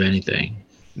Thunderbolts, if anything.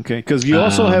 Okay, because you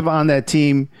also have on that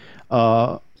team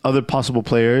other possible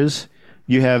players.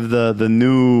 You have the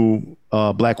new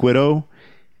Black Widow,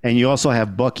 and you also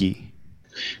have Bucky.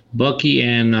 Bucky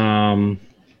and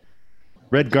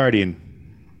Red Guardian.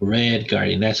 Red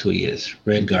Guardian. That's who he is.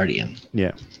 Red Guardian.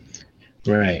 Yeah.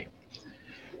 Right.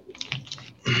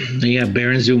 You have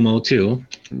Baron Zemo too.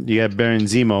 You have Baron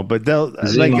Zemo, but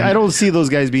like I don't see those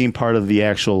guys being part of the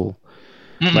actual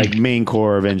like main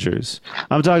core Avengers.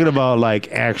 I'm talking about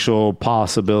like actual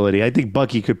possibility. I think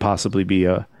Bucky could possibly be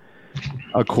a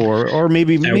core, or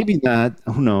maybe not.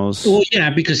 Who knows? Well, yeah,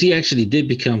 because he actually did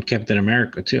become Captain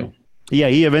America too. Yeah,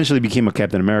 he eventually became a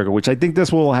Captain America, which I think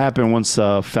that's what will happen once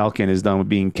Falcon is done with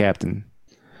being Captain.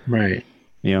 Right.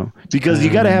 You know, because you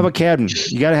got to have a captain.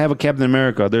 You got to have a Captain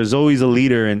America. There's always a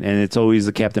leader, and it's always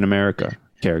the Captain America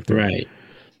character. Right.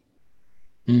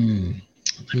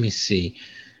 Let me see.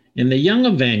 In the Young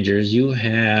Avengers, you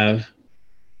have.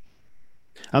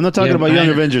 I'm not talking about Young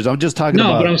Avengers. I'm just talking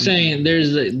about. No, but I'm saying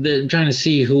they're trying to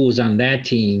see who was on that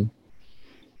team.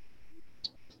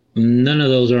 None of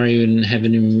those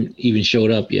haven't even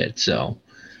showed up yet. So.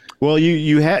 Well,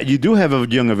 you do have a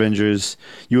Young Avengers.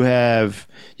 You have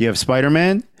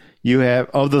Spider-Man. You have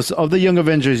of the Young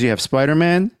Avengers. You have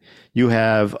Spider-Man. You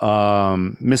have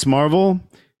Miss Marvel,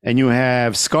 and you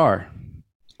have Scar,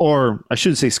 or I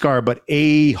shouldn't say Scar, but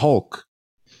a Hulk.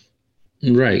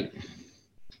 Right.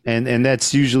 And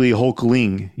that's usually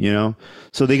Hulkling, you know.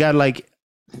 So they got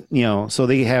so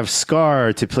they have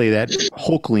Scar to play that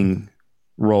Hulkling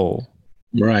role.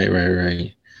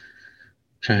 Right.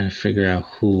 Trying to figure out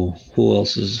who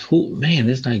else is who. Man,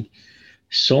 there's like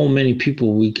so many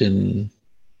people we can.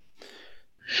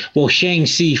 Well,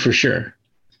 Shang-Chi for sure.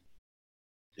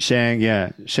 Shang-Chi.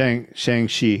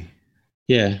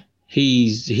 Yeah,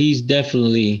 he's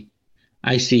definitely.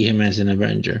 I see him as an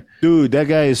Avenger. Dude, that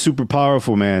guy is super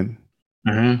powerful, man.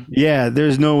 Yeah,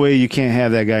 there's no way you can't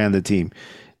have that guy on the team.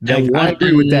 Like, And I one,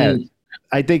 agree with that.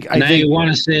 I think I want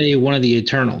to say one of the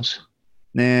Eternals.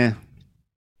 nah.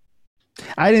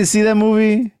 I didn't see that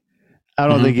movie. I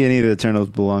don't think any of the Eternals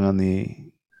belong on the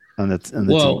team.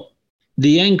 Well,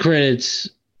 the end credits,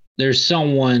 there's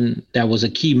someone that was a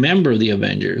key member of the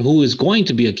Avengers, who is going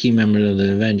to be a key member of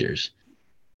the Avengers.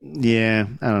 Yeah,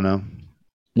 I don't know.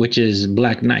 Which is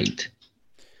Black Knight.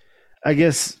 I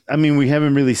guess, I mean, we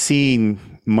haven't really seen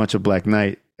much of Black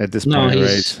Knight at this point,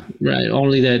 right? Right.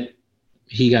 Only that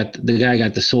the guy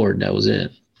got the sword. That was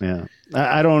it. Yeah.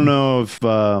 I don't know if,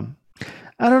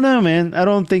 I don't know, man. I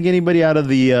don't think anybody out of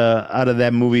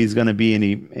that movie is going to be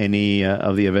any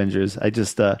of the Avengers. I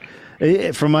just,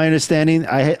 from my understanding,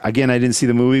 I didn't see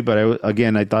the movie, but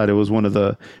I thought it was one of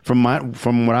the, from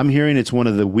what I'm hearing, it's one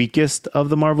of the weakest of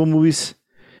the Marvel movies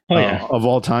of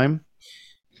all time.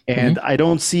 And I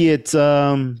don't see it.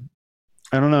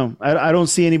 I don't know. I don't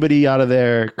see anybody out of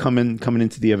there coming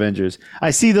into the Avengers.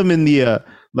 I see them in the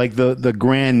like the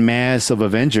grand mass of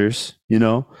Avengers. You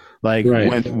know, like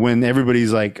when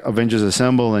everybody's like Avengers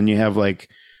Assemble and you have like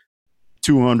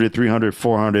 200, 300,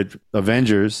 400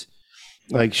 Avengers.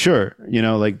 Like, sure, you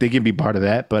know, like they can be part of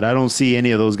that, but I don't see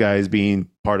any of those guys being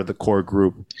part of the core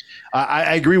group.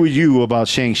 I agree with you about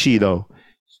Shang-Chi though.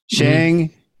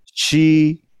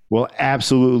 Shang-Chi will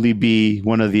absolutely be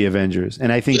one of the Avengers.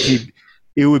 And I think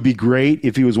it would be great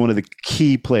if he was one of the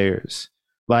key players.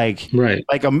 Like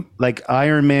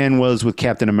Iron Man was with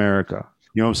Captain America.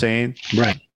 You know what I'm saying?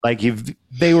 Right. Like if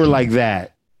they were like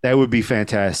that would be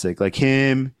fantastic. Like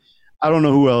him, I don't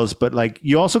know who else, but like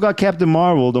you also got Captain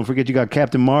Marvel. Don't forget you got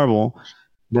Captain Marvel.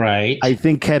 Right. I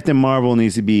think Captain Marvel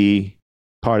needs to be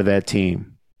part of that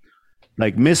team.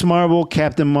 Like Miss Marvel,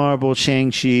 Captain Marvel,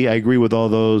 Shang-Chi. I agree with all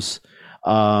those.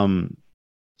 And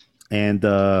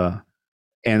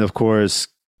of course,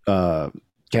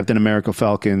 Captain America,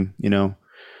 Falcon, you know,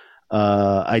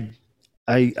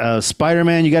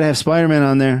 Spider-Man, you got to have Spider-Man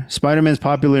on there. Spider-Man's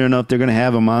popular enough. They're going to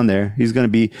have him on there.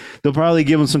 They'll probably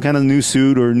give him some kind of new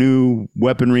suit or new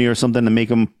weaponry or something to make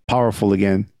him powerful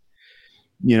again,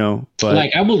 you know, but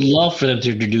like I would love for them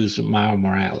to introduce Miles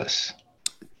Morales.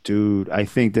 Dude, I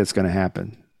think that's going to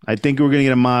happen. I think we're going to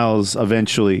get a Miles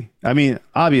eventually. I mean,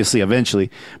 obviously, eventually.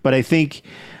 But I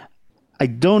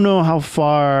don't know how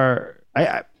far.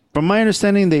 From my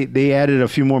understanding, they added a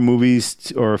few more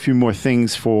movies or a few more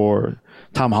things for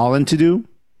Tom Holland to do.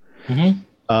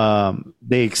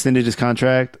 They extended his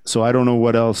contract. So I don't know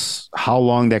what else, how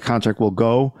long that contract will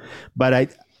go.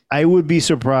 But I would be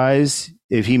surprised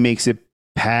if he makes it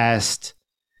past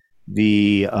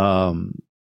the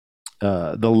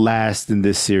last in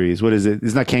this series. What is it?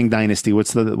 It's not Kang Dynasty.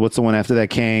 What's the one after that?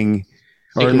 Kang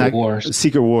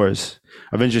Secret Wars.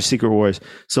 Avengers Secret Wars.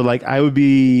 So like I would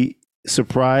be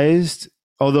surprised,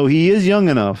 although he is young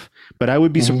enough, but I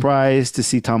would be surprised to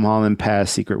see Tom Holland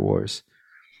pass Secret Wars.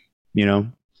 You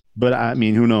know? But I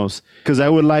mean, who knows? Because I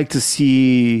would like to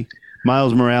see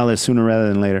Miles Morales sooner rather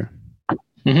than later.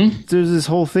 There's this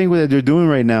whole thing that they're doing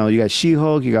right now. You got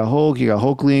She-Hulk, you got Hulk, you got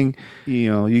Hulkling,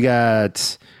 you know, you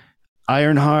got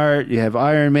Ironheart, you have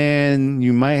Iron Man,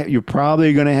 you're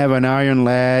probably going to have an Iron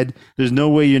Lad. There's no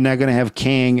way you're not going to have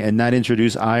Kang and not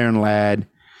introduce Iron Lad.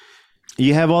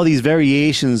 You have all these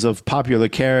variations of popular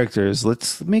characters.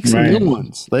 Let's make some new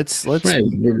ones. Let's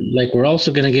we're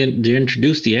also going to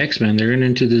introduce the X-Men. They're going to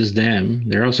introduce them.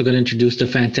 They're also going to introduce the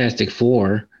Fantastic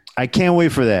Four. I can't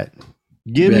wait for that.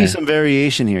 Give me some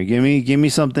variation here. Give me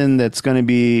something that's going to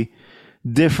be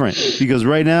different, because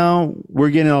right now we're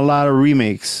getting a lot of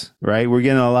remakes, right? We're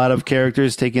getting a lot of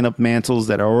characters taking up mantles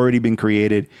that are already been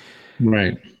created.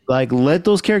 Right. Like, let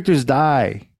those characters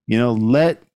die. You know,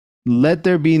 let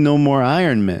there be no more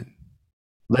Iron Man.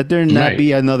 Let there not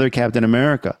be another Captain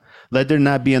America. Let there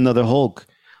not be another Hulk.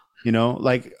 You know,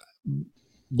 like,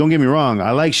 don't get me wrong.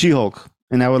 I like She-Hulk,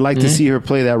 and I would like to see her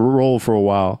play that role for a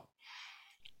while.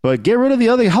 But get rid of the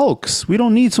other Hulks. We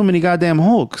don't need so many goddamn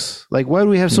Hulks. Like, why do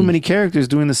we have so many characters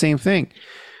doing the same thing?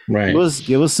 Right.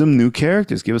 Give us some new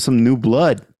characters. Give us some new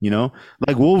blood, you know?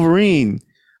 Like Wolverine.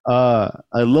 I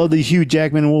love the Hugh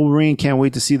Jackman Wolverine. Can't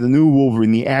wait to see the new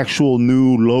Wolverine, the actual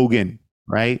new Logan,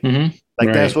 right?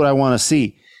 That's what I want to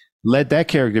see. Let that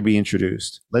character be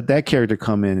introduced. Let that character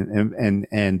come in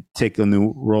and take a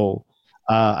new role.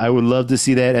 I would love to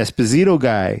see that Esposito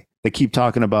guy they keep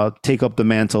talking about take up the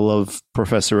mantle of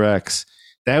Professor X.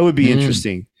 That would be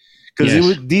interesting,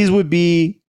 because these would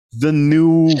be the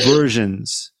new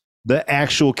versions, the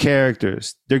actual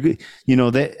characters. They're, you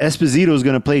know, that Esposito is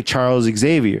going to play Charles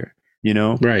Xavier. You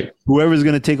know, right? Whoever's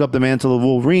going to take up the mantle of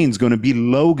Wolverine is going to be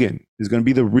Logan. Is going to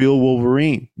be the real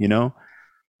Wolverine. You know,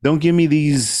 don't give me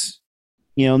these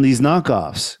these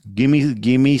knockoffs. Give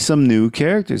me some new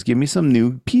characters. Give me some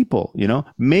new people.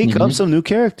 Make up some new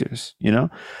characters.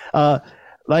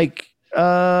 Like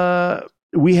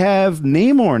we have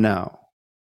Namor now.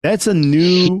 That's a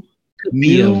new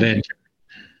Avenger.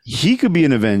 He could be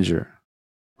an Avenger.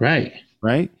 Right.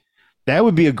 That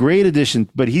would be a great addition,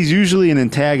 but he's usually an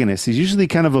antagonist. He's usually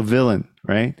kind of a villain,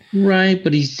 right? Right,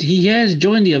 but he has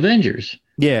joined the Avengers.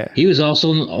 Yeah. He was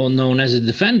also known as a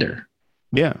Defender.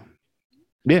 Yeah.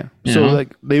 So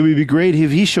like they would be great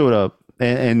if he showed up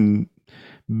and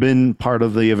been part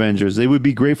of the Avengers. It would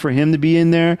be great for him to be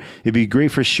in there. It'd be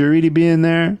great for Shuri to be in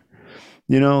there.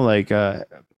 Like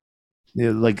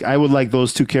I would like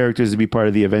those two characters to be part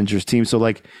of the Avengers team. So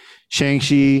like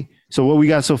Shang-Chi. So what we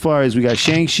got so far is we got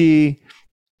Shang-Chi,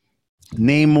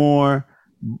 Namor,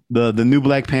 the new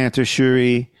Black Panther,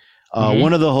 Shuri,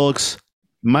 one of the Hulks.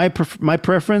 My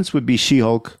preference would be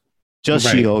She-Hulk, just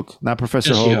She-Hulk, not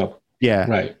Professor Hulk. She-Hulk. Yeah,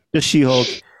 right. Just She-Hulk,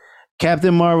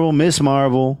 Captain Marvel, Miss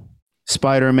Marvel,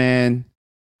 Spider-Man.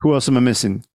 Who else am I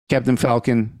missing? Captain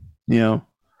Falcon.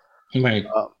 Right.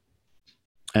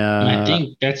 I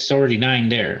think that's already 9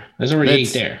 there. That's already 8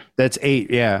 there. That's 8.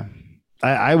 Yeah.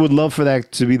 I would love for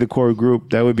that to be the core group.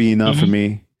 That would be enough for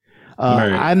me.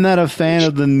 Right. I'm not a fan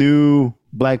of the new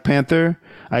Black Panther.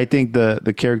 I think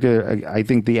the character, I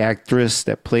think the actress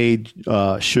that played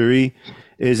Shuri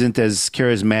isn't as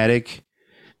charismatic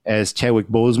as Chadwick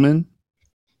Boseman.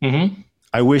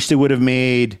 I wish they would have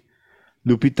made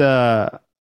Lupita.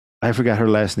 I forgot her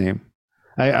last name.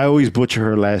 I always butcher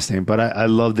her last name, but I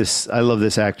love this. I love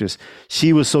this actress.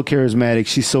 She was so charismatic.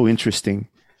 She's so interesting.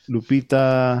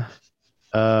 Lupita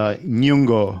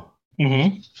Nyong'o.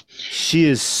 She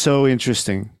is so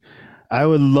interesting. I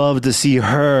would love to see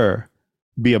her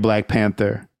be a Black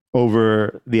Panther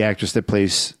over the actress that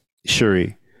plays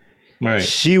Shuri. Right.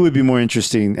 She would be more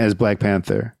interesting as Black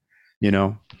Panther.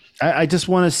 I just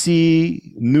want to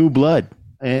see new blood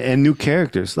and new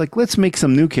characters. Like, let's make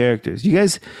some new characters. You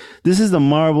guys, this is the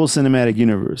Marvel Cinematic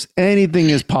Universe. Anything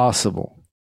is possible.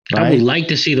 Right? I would like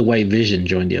to see the White Vision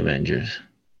join the Avengers.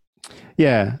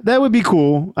 Yeah, that would be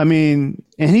cool. I mean,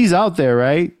 and he's out there,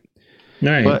 right?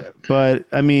 Right. But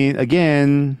I mean,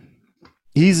 again,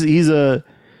 he's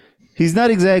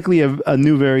not exactly a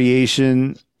new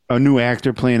variation, a new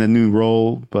actor playing a new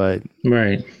role, but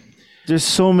right. There's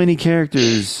so many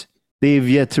characters they've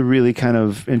yet to really kind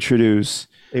of introduce.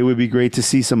 It would be great to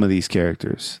see some of these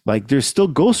characters. Like there's still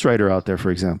Ghost Rider out there,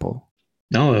 for example.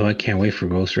 No, I can't wait for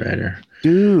Ghost Rider.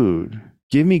 Dude,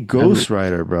 give me Ghost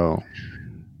Rider, bro.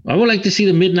 I would like to see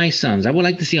the Midnight Suns. I would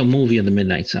like to see a movie of the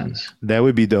Midnight Suns. That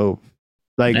would be dope.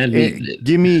 Like,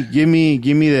 give me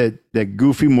that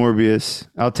goofy Morbius.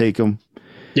 I'll take him.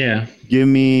 Yeah. Give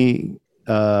me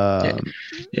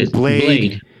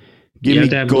Blade.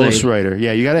 Give me Ghost Rider.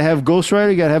 Yeah, you got to have Ghost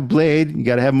Rider. You got to have Blade. You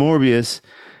got to have Morbius.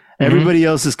 Everybody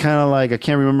else is kind of like, I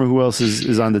can't remember who else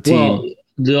is on the team. Well,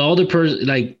 the other person,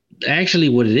 like, actually,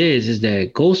 what it is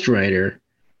that Ghost Rider.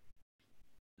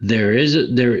 There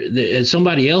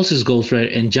somebody else's Ghost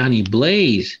Rider, and Johnny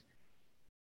Blaze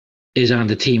is on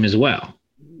the team as well.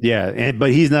 Yeah, but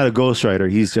he's not a Ghost Rider.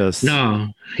 He can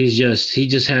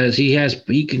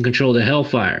control the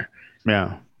Hellfire.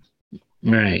 Yeah,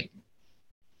 right.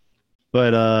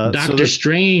 But Doctor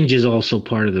Strange is also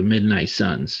part of the Midnight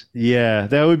Suns. Yeah,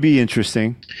 that would be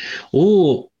interesting.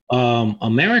 Oh,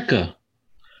 America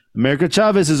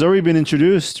Chavez has already been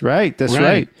introduced, right? That's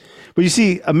right. But you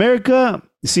see, America,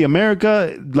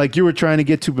 like you were trying to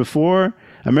get to before,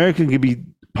 America could be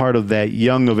part of that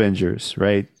young Avengers,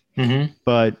 right?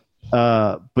 But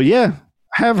yeah,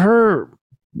 have her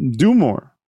do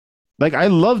more. Like I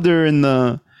loved her in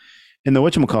the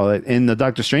whatchamacallit, in the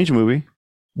Doctor Strange movie.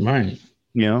 Right.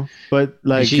 But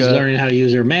like and she's learning how to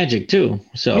use her magic too.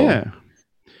 So yeah.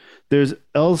 There's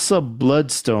Elsa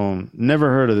Bloodstone. Never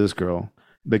heard of this girl.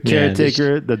 The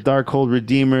Caretaker, the Darkhold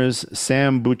Redeemers,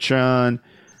 Sam Buchanan,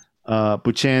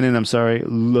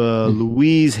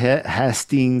 Louise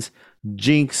Hastings,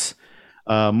 Jinx,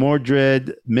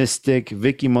 Mordred, Mystic,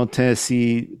 Vicky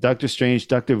Montesi, Doctor Strange,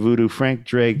 Dr. Voodoo, Frank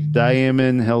Drake,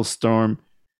 Damon Hellstorm,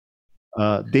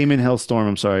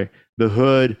 The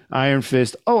Hood, Iron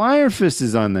Fist. Oh, Iron Fist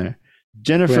is on there.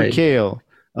 Jennifer Kale,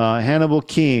 Hannibal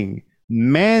King,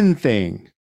 Man-Thing.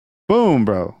 Boom,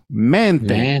 bro.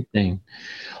 Man-Thing.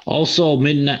 Also,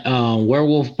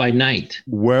 Werewolf by Night.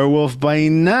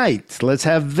 Let's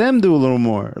have them do a little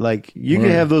more. Like, you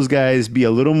could have those guys be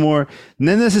a little more,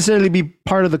 not necessarily be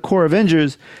part of the core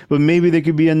Avengers, but maybe there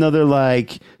could be another,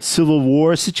 like, Civil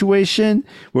War situation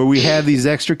where we have these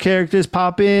extra characters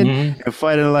pop in and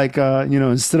fight at, like,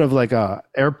 instead of, like, a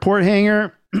airport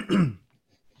hangar,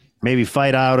 Maybe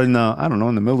fight out in the, I don't know,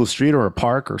 in the middle of the street or a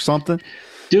park or something.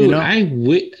 Dude, you know?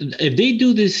 If they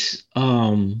do this,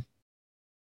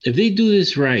 if they do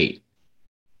this right,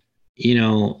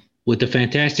 with the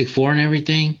Fantastic Four and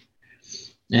everything,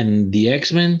 and the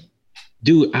X-Men,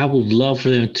 dude, I would love for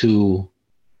them to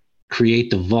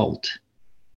create the Vault.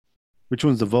 Which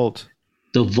one's the Vault?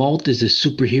 The Vault is a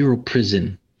superhero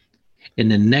prison in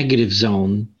the negative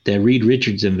zone that Reed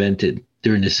Richards invented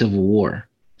during the Civil War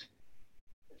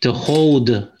to hold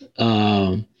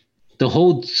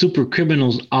super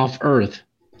criminals off Earth.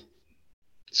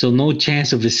 So no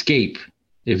chance of escape.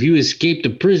 If you escape the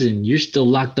prison, you're still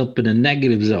locked up in a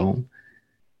negative zone.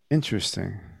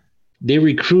 Interesting. They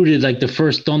recruited like the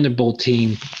first Thunderbolt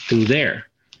team through there.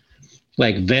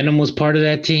 Like Venom was part of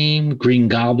that team. Green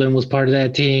Goblin was part of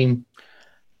that team.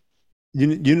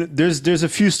 There's a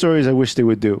few stories I wish they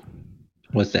would do.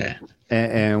 What's that?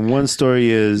 And one story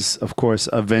is, of course,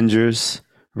 Avengers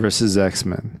versus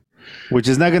X-Men, which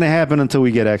is not going to happen until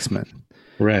we get X-Men.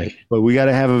 Right. But we got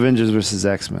to have Avengers versus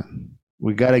X-Men.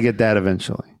 We got to get that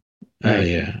eventually. Right? Oh,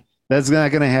 yeah. That's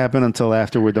not going to happen until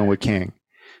after we're done with Kang.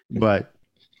 But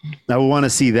I want to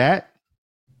see that.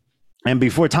 And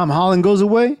before Tom Holland goes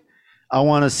away, I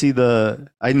want to see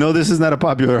I know this is not a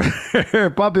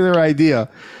popular idea,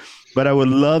 but I would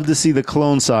love to see the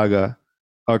Clone Saga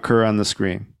occur on the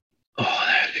screen. Oh,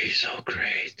 that'd be so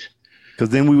great. Because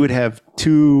then we would have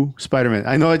two Spider-Man.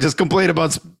 I know I just complained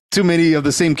about too many of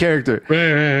the same character.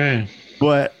 Right.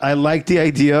 But I like the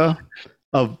idea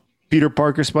of Peter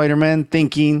Parker Spider-Man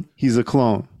thinking he's a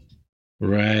clone.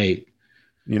 Right.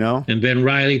 And Ben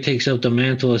Reilly takes up the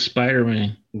mantle of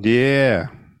Spider-Man. Yeah.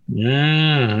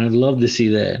 Yeah, I'd love to see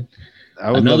that.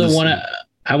 Another one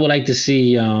I would like to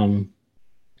see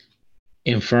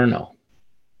Inferno.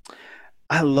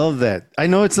 I love that. I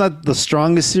know it's not the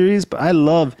strongest series, but I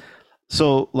love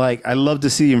to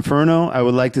see Inferno. I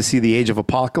would like to see the Age of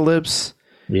Apocalypse.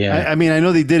 Yeah. I mean, I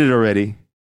know they did it already,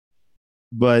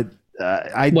 but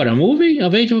what, a movie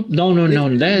of Age of? No.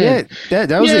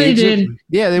 That was the Age of.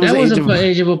 Yeah, there was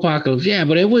Age of Apocalypse. Yeah,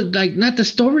 but it was like not the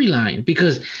storyline,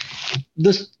 because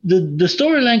the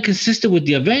storyline consisted with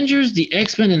the Avengers, the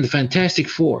X-Men, and the Fantastic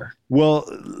Four. Well,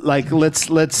 like let's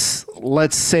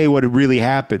say what really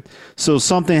happened. So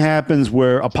something happens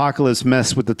where Apocalypse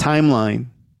messed with the timeline,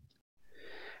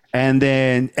 and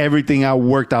then everything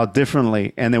worked out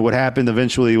differently. And then what happened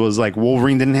eventually was like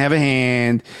Wolverine didn't have a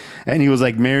hand, and he was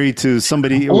like married to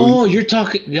somebody. You're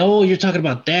talking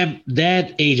about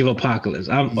that Age of Apocalypse.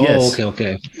 Yes.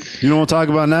 Okay. You know what I'm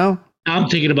talking about now? I'm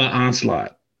thinking about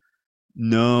Onslaught.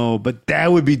 No, but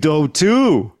that would be dope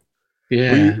too.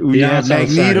 Yeah, you have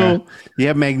Magneto. You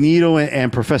have Magneto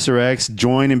and Professor X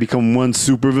join and become one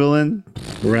supervillain.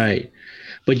 Right.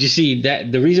 But you see,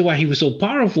 that the reason why he was so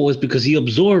powerful is because he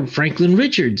absorbed Franklin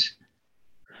Richards.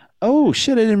 Oh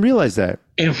shit! I didn't realize that.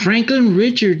 And Franklin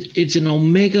Richards, it's an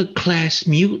Omega class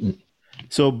mutant.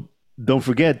 So don't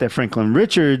forget that Franklin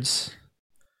Richards.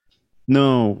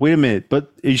 No, wait a minute.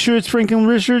 But are you sure it's Franklin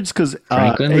Richards? Because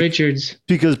Richards.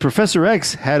 Because Professor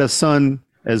X had a son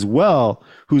as well,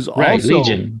 who's also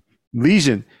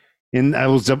Legion. And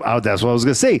that's what I was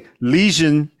gonna say.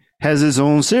 Legion has his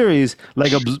own series,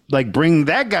 like bring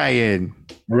that guy in.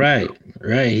 Right,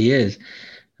 he is.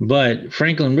 But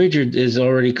Franklin Richards is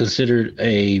already considered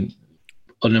an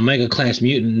Omega class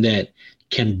mutant that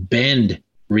can bend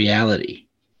reality.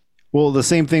 Well, the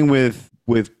same thing with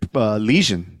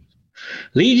Legion.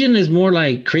 Legion is more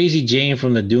like Crazy Jane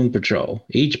from the Doom Patrol.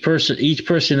 Each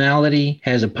personality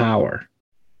has a power.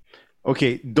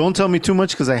 Okay, don't tell me too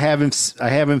much because I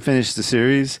haven't finished the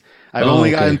series. I've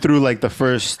only gotten through like the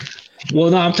first.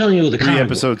 Well, no, I'm telling you the 3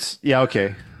 episodes. Yeah,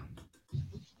 okay.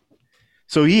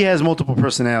 So he has multiple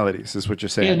personalities, is what you're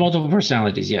saying. He has multiple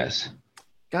personalities, yes.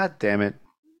 God damn it!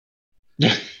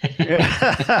 Just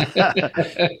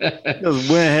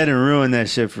went ahead and ruined that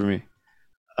shit for me.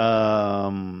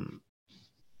 I'm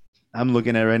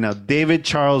looking at it right now. David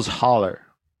Charles Haller.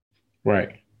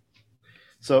 Right.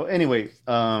 So anyway,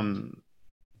 but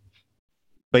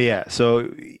yeah,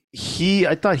 so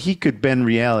I thought he could bend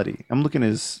reality. I'm looking at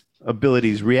his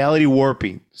abilities, reality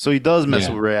warping. So he does mess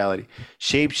with reality.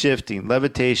 Shape shifting,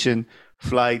 levitation,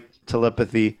 flight,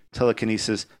 telepathy,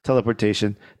 telekinesis,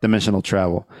 teleportation, dimensional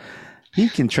travel. He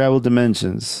can travel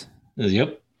dimensions.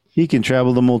 Yep. He can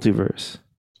travel the multiverse.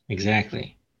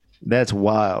 Exactly. That's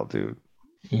wild, dude.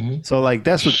 Mm-hmm. So like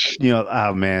that's what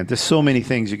oh man, there's so many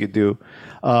things you could do.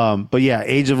 But yeah,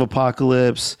 Age of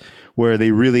Apocalypse, where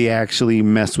they really actually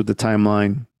messed with the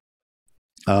timeline.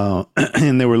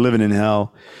 And they were living in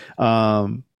hell.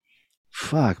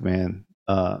 Fuck man.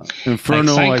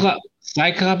 Inferno.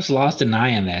 Cyclops lost an eye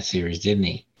in that series, didn't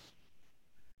he?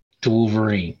 to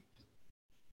Wolverine.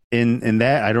 In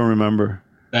that, I don't remember.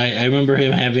 I remember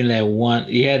him having that one.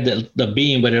 He had the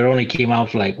beam, but it only came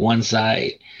out for like one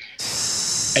side.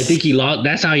 I think he lost.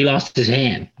 That's how he lost his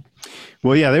hand.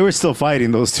 Well, yeah, they were still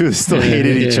fighting. Those two still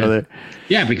hated each other.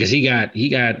 Yeah, because he got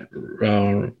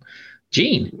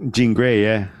Jean Grey.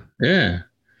 Yeah. Yeah.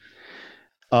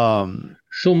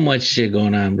 So much shit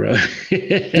going on, bro.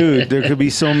 Dude, there could be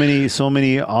so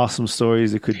many awesome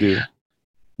stories it could do.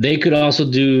 They could also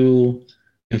do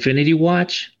Infinity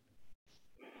Watch.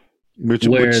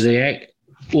 Infinity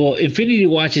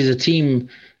Watch is a team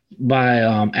by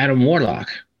Adam Warlock.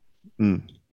 Mm.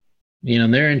 You know,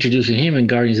 they're introducing him in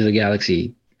Guardians of the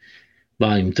Galaxy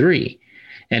Volume 3.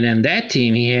 And then that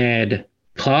team, he had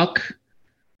Puck,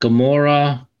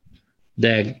 Gamora,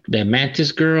 that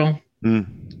Mantis girl,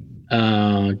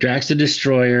 Drax the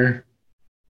Destroyer,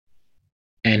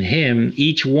 and him.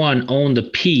 Each one owned a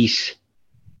piece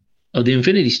of the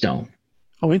Infinity Stone.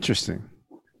 Oh, interesting.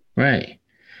 Right.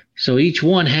 So each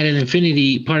one had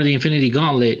part of the Infinity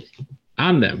Gauntlet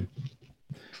on them.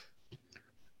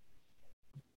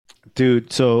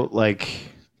 Dude, so like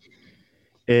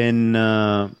in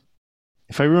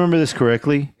if I remember this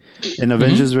correctly, in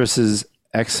Avengers versus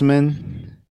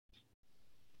X-Men,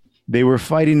 they were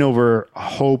fighting over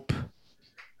Hope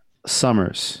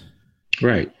Summers.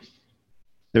 Right.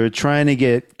 They were trying to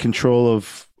get control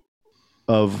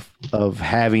of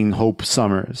having Hope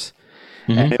Summers.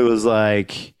 And it was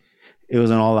an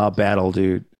all-out battle,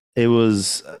 dude. It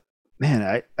was,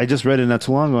 man, I just read it not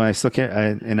too long ago. I still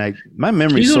can't, my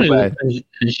memory's so bad.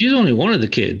 And she's only one of the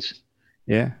kids.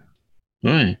 Yeah.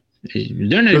 Right.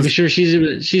 They're not even sure she's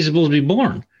supposed to be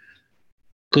born.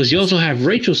 Because you also have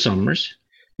Rachel Summers.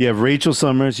 You have Rachel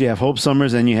Summers, you have Hope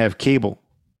Summers, and you have Cable.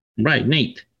 Right,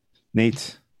 Nathan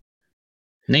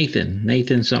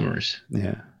Summers.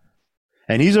 Yeah.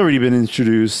 And he's already been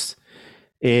introduced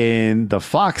in the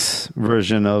Fox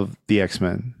version of the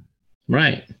X-Men.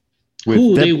 Right.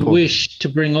 Who Deadpool. They wish to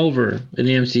bring over in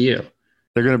the MCU.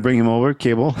 They're going to bring him over,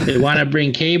 Cable. They want to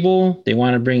bring Cable. They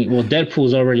want to bring,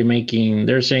 Deadpool's already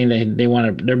they're saying that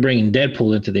they're bringing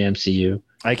Deadpool into the MCU.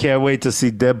 I can't wait to see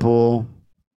Deadpool.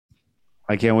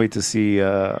 I can't wait to see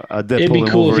a Deadpool. It'd be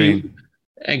cool Wolverine.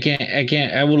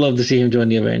 I would love to see him join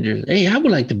the Avengers. Hey, I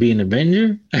would like to be an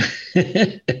Avenger.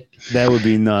 That would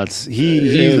be nuts.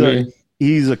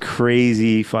 He's a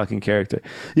crazy fucking character.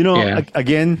 You know,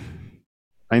 again,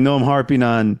 I know I'm harping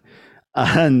on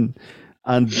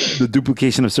the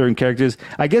duplication of certain characters.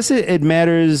 I guess it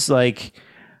matters like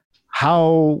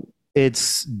how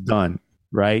it's done,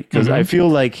 right? Because I feel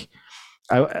like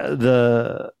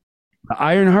the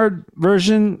Ironheart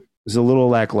version is a little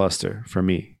lackluster for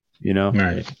me. You know,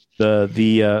 right?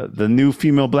 The new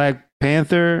female Black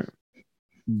Panther,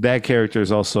 that character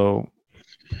is also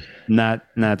not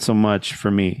so much for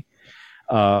me.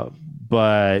 But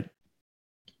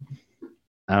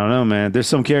I don't know, man. There's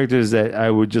some characters that I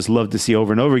would just love to see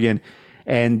over and over again.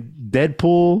 And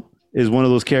Deadpool is one of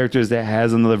those characters that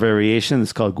has another variation.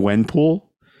 It's called Gwenpool.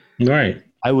 Right.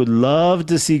 I would love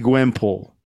to see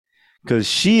Gwenpool because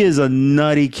she is a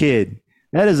nutty kid.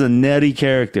 That is a nutty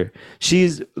character.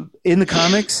 She's in the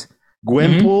comics.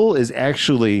 Gwenpool is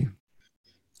actually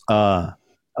a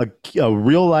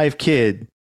real life kid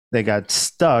that got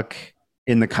stuck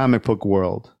in the comic book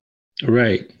world.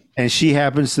 Right. And she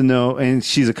happens to know, and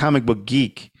she's a comic book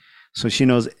geek. So she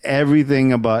knows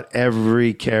everything about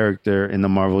every character in the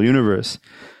Marvel universe.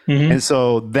 And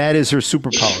so that is her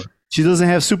superpower. She doesn't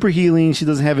have super healing. She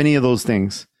doesn't have any of those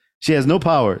things. She has no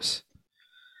powers.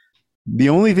 The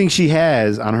only thing she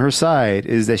has on her side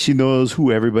is that she knows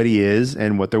who everybody is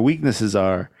and what their weaknesses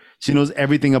are. She knows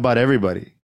everything about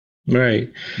everybody.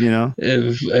 Right. You know?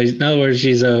 In other words,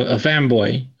 she's a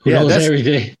fanboy who knows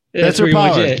everything. That's her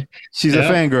power. She's a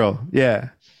fangirl. Yeah.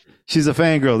 She's a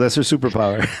fangirl. That's her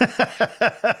superpower.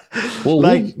 Well,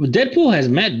 Deadpool has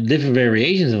met different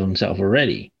variations of himself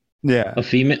already. Yeah. A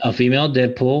female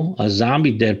Deadpool, a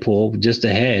zombie Deadpool, just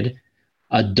a head,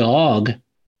 a dog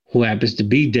who happens to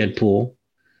be Deadpool.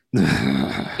 You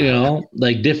know,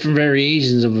 like different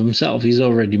variations of himself he's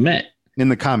already met. In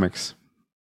the comics.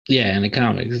 Yeah, in the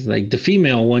comics. Like the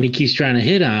female one he keeps trying to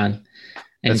hit on.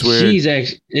 And that's weird. She's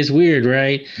actually, it's weird,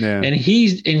 right? Yeah. And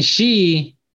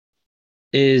she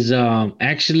is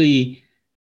actually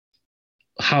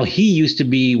how he used to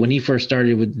be when he first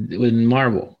started with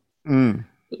Marvel.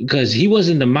 Because he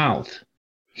wasn't the mouth.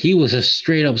 He was a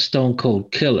straight up stone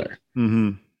cold killer.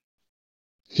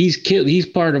 He's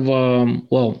part of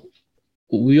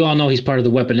we all know he's part of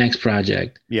the Weapon X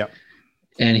project. Yeah.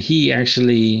 And he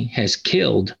actually has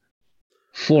killed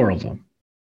 4 of them.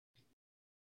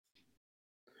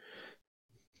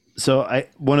 So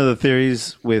one of the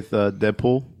theories with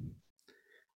Deadpool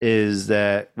is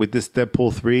that with this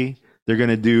Deadpool 3, they're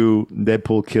gonna do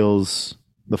Deadpool kills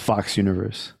the Fox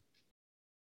universe.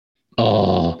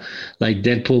 Oh, like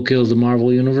Deadpool kills the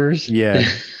Marvel universe. Yeah,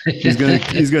 he's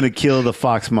gonna kill the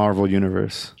Fox Marvel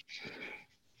universe.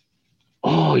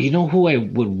 Oh, you know who I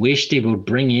would wish they would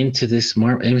bring into this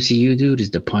MCU dude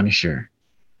is the Punisher.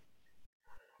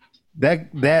 That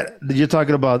you're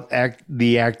talking about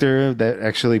the actor that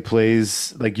actually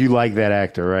plays, like, you like that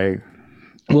actor, right?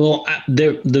 Well,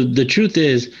 the truth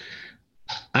is,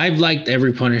 I've liked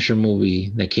every Punisher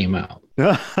movie that came out.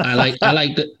 I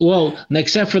like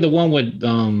except for the one with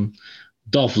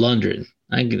Dolph Lundgren.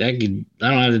 I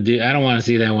don't want to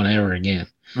see that one ever again.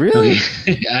 Really?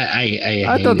 Okay.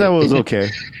 I thought that was okay.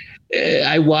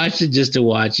 I watched it just to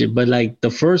watch it, but like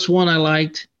the first one I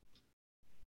liked,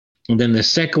 and then the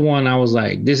second one I was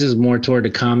like, this is more toward the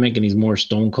comic, and he's more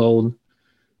Stone Cold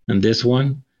than this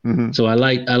one. Mm-hmm. So I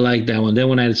like that one. Then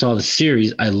when I saw the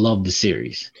series, I loved the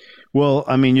series. Well,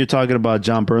 I mean, you're talking about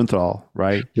Jon Bernthal,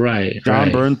 right? Right.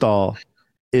 Jon Bernthal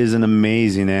is an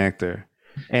amazing actor.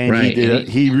 And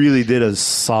he really did a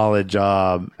solid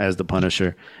job as the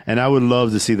Punisher. And I would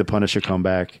love to see the Punisher come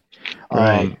back.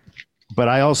 Right. But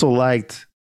I also liked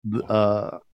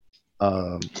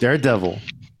Daredevil.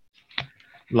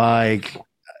 Like,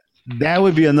 that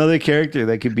would be another character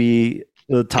that could be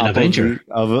the top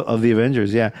of the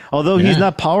Avengers. Yeah. Although he's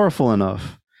not powerful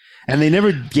enough. And they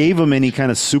never gave him any kind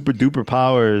of super duper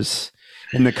powers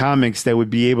in the comics that would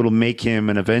be able to make him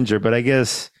an Avenger. But I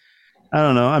guess, I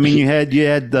don't know. I mean, you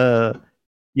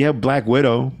had Black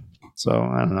Widow, so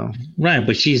I don't know. Right,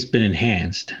 but she's been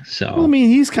enhanced. So well, I mean,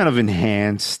 he's kind of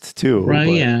enhanced too. Right,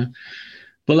 yeah.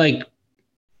 But like,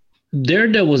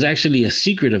 Daredevil was actually a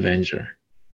secret Avenger.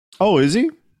 Oh, is he?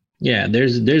 Yeah,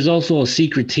 there's also a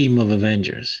secret team of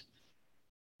Avengers.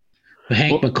 But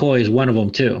Hank McCoy is one of them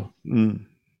too. Mm.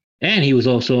 And he was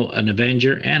also an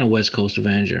Avenger and a West Coast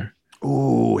Avenger.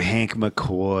 Ooh, Hank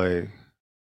McCoy.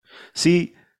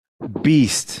 See,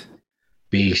 Beast.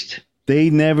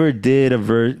 They never did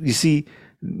you see,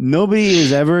 nobody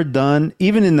has ever done,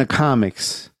 even in the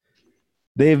comics,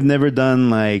 they've never done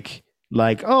like,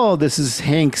 oh, this is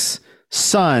Hank's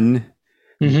son,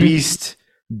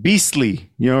 Beastly,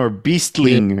 or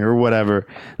Beastling or whatever.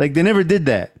 Like, they never did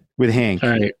that with Hank.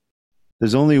 Right.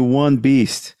 There's only one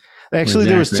Beast. Actually,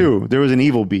 There was two. There was an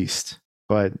evil Beast,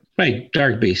 but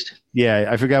Dark Beast. Yeah,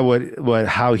 I forgot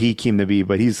how he came to be,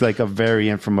 but he's like a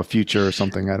variant from a future or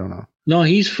something. I don't know. No,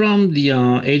 he's from the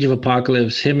Age of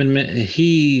Apocalypse.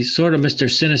 He sort of Mr.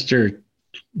 Sinister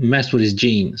messed with his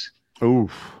genes.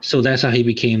 Oof. So that's how he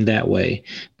became that way.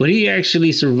 But he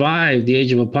actually survived the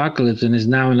Age of Apocalypse and is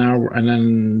now in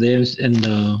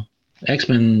the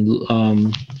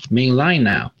X-Men main line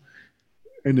now.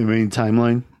 In the main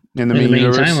timeline. In the main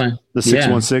timeline. The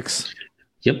 616.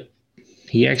 Yep.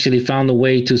 He actually found a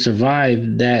way to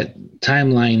survive that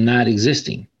timeline not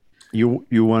existing. You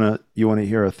wanna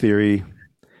hear a theory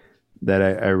that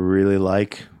I really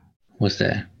like? What's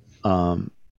that?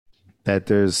 That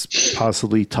there's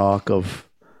possibly talk of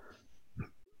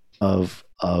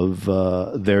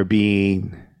there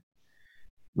being,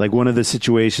 like, one of the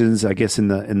situations, I guess, in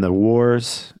the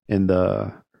wars, in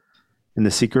the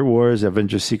Secret Wars,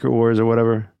 Avengers Secret Wars or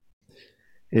whatever,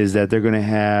 is that they're going to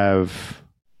have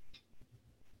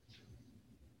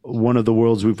one of the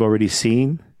worlds we've already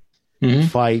seen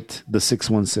fight the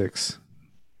 616.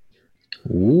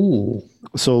 Ooh.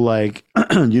 So, like,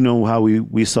 you know how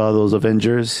we saw those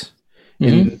Avengers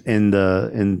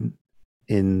in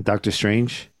Doctor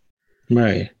Strange?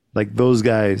 Right. Like, those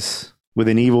guys with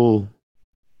an evil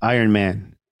Iron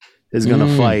Man is going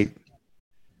to fight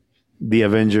the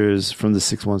Avengers from the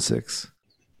 616.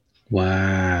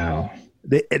 Wow.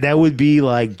 That would be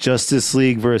like Justice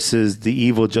League versus the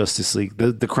evil Justice League,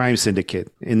 the crime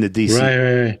syndicate in the DC.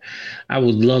 Right. I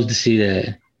would love to see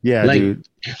that. Yeah, dude.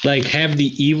 Like, have the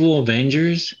evil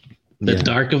Avengers, the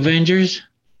Dark Avengers.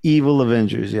 Evil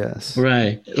Avengers, yes.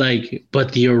 Right. Like,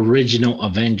 but the original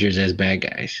Avengers as bad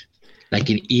guys.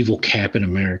 Like an evil Captain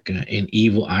America, an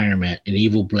evil Iron Man, an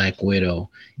evil Black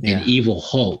Widow, an evil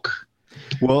Hulk.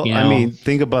 Well, I mean,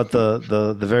 think about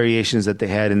the variations that they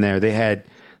had in there. They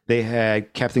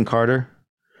had Captain Carter.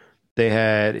 They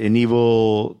had an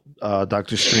evil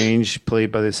Doctor Strange,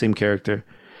 played by the same character.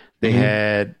 They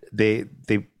had they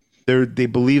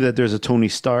believe that there's a Tony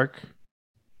Stark,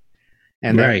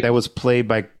 and that was played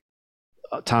by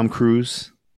Tom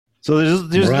Cruise. So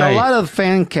there's a lot of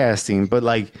fan casting, but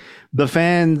like the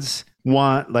fans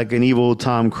want like an evil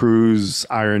Tom Cruise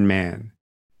Iron Man.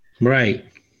 Right.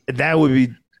 That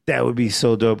would be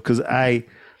so dope, because I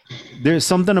there's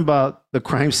something about the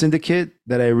Crime Syndicate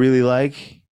that I really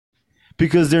like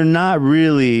because they're not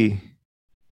really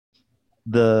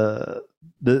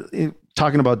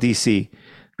talking about DC.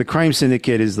 The Crime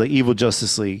Syndicate is the evil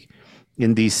Justice League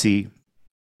in DC.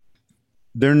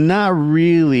 They're not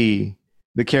really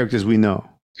the characters we know.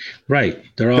 Right.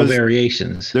 They're all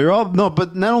variations. They're all no,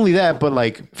 but not only that, but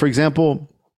like for example,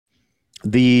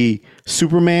 the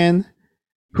Superman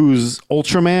who's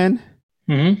Ultraman.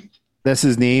 Mm-hmm. That's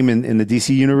his name in the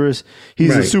DC universe.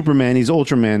 He's a Superman. He's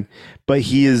Ultraman, but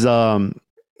he is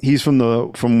he's from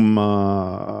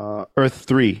Earth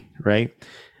 3, right?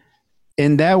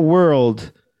 In that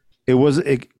world,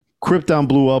 Krypton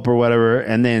blew up or whatever,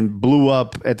 and then blew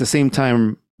up at the same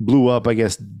time. Blew up, I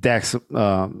guess,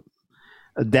 Daxum.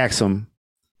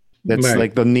 That's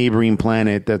like the neighboring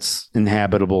planet that's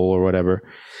inhabitable or whatever.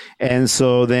 And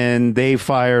so then they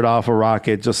fired off a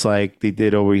rocket just like they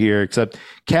did over here, except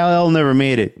Kal-El never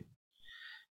made it.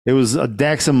 It was a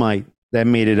Daxamite that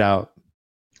made it out.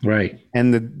 Right.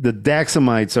 And the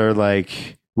Daxamites are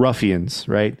like ruffians,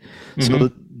 right? Mm-hmm. So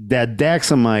that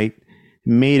Daxamite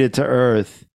made it to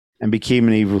Earth and became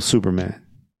an evil Superman.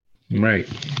 Right.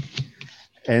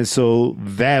 And so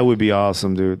that would be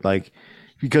awesome, dude. Like,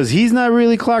 because he's not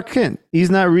really Clark Kent. He's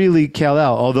not really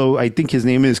Kal-El, although I think his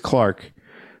name is Clark.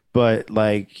 But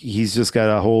like, he's just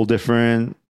got a whole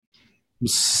different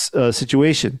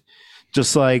situation.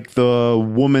 Just like the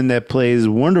woman that plays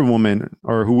Wonder Woman,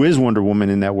 or who is Wonder Woman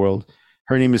in that world,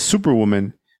 her name is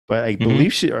Superwoman. But I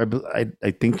believe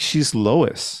I think she's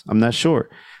Lois. I'm not sure,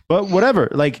 but whatever.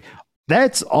 Like,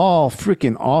 that's all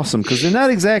freaking awesome because they're not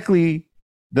exactly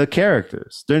the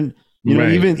characters. They're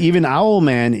even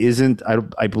Owlman isn't.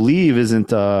 I believe isn't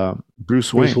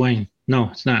Bruce Wayne. Bruce Wayne. No,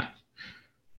 it's not.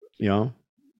 You know.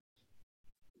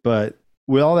 But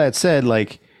with all that said,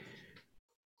 like,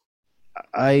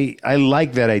 I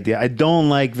like that idea. I don't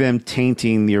like them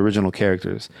tainting the original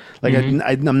characters. Like,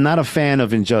 I'm not a fan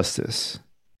of Injustice,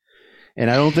 and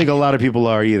I don't think a lot of people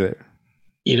are either.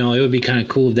 You know, it would be kind of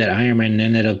cool if that Iron Man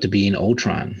ended up to being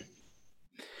Ultron.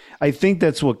 I think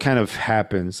that's what kind of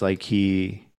happens. Like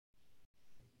he,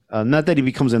 not that he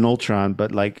becomes an Ultron,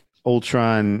 but like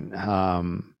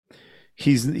Ultron,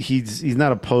 he's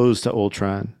not opposed to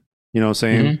Ultron. You know what I'm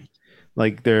saying? Mm-hmm.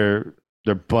 Like they're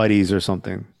buddies or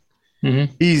something.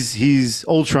 Mm-hmm. He's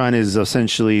Ultron is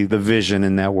essentially the Vision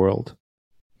in that world.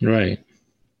 Right.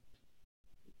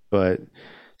 But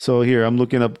so here I'm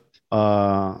looking up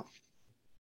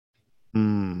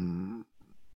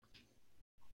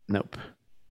nope.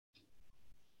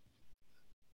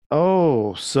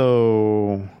 Oh,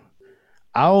 so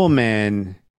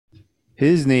Owlman,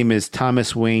 his name is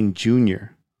Thomas Wayne Jr.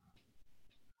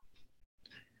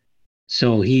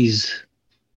 So he's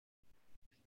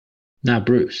not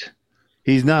Bruce.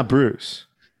 He's not Bruce.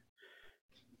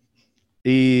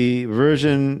 The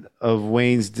version of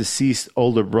Wayne's deceased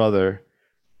older brother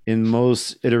in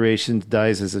most iterations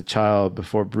dies as a child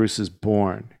before Bruce is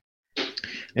born.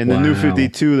 In the New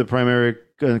 52, the primary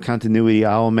continuity,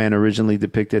 Owlman, originally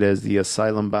depicted as the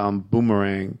asylum-bound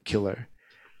boomerang killer,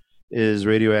 is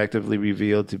retroactively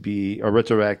revealed to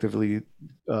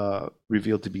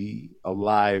be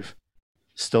alive,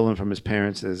 stolen from his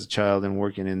parents as a child and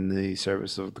working in the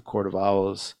service of the Court of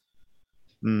Owls.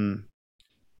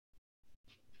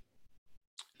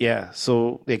 Yeah,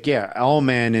 so like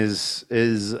Owlman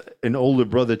is an older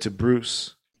brother to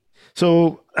Bruce.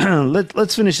 So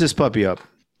let's finish this puppy up.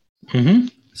 Mm-hmm.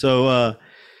 So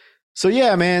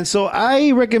yeah, man. So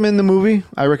I recommend the movie.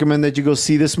 I recommend that you go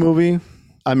see this movie.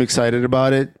 I'm excited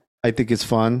about it. I think it's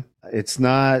fun. It's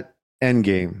not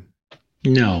Endgame.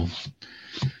 No.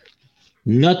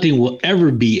 Nothing will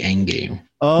ever be Endgame.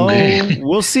 Oh,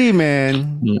 we'll see,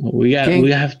 man. We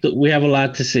have a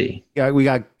lot to see. Yeah, we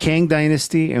got Kang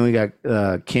Dynasty and we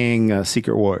got Kang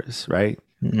Secret Wars, right?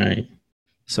 Right.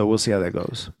 So we'll see how that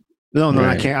goes. No,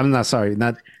 not Kang. I'm not sorry.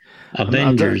 Not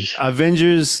Avengers.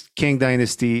 Avengers, Kang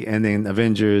Dynasty, and then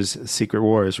Avengers Secret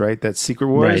Wars, right? That's Secret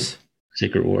Wars. Right.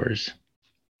 Secret Wars.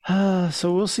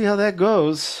 So we'll see how that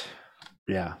goes.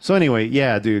 Yeah. So anyway,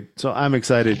 yeah, dude. So I'm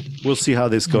excited. We'll see how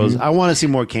this goes. I want to see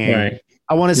more Kang. Right.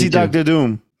 I want to see Doctor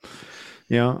Doom.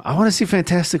 You know, I want to see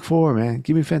Fantastic Four, man.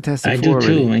 Give me Fantastic Four. I do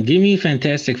too, man. Give me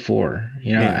Fantastic Four.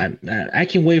 You know, I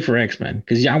can wait for X-Men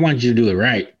because I want you to do it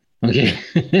right. Okay.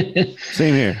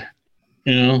 Same here.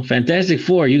 You know, Fantastic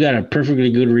Four, you got a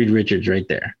perfectly good Reed Richards right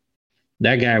there.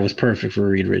 That guy was perfect for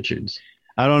Reed Richards.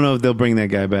 I don't know if they'll bring that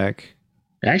guy back.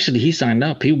 Actually, he signed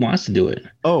up. He wants to do it.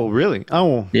 Oh, really?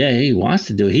 Oh. Yeah, he wants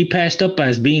to do it. He passed up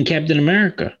as being Captain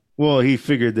America. Well, he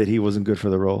figured that he wasn't good for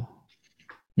the role.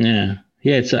 Yeah.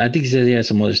 Yeah, I think he said he had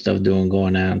some other stuff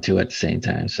going on too at the same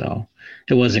time, so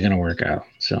it wasn't gonna work out.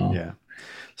 So Yeah.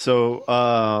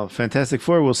 So Fantastic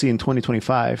Four we'll see in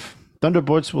 2025.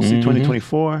 Thunderbolts we'll see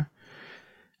 2024.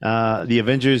 The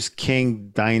Avengers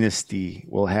Kang Dynasty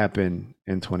will happen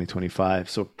in 2025.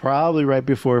 So probably right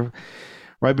before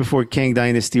Kang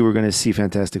Dynasty, we're gonna see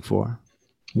Fantastic Four.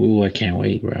 Ooh, I can't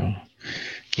wait, bro.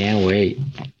 Can't wait.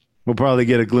 We'll probably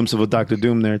get a glimpse of a Doctor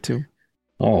Doom there too.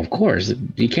 Oh, of course.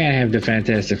 You can't have the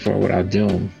Fantastic Four without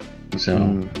Doom. So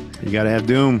you got to have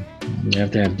Doom. You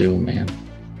have to have Doom, man.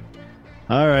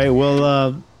 All right.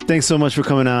 Well, thanks so much for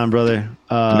coming on, brother.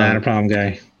 Not a problem,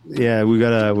 guy. Yeah,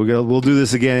 we'll do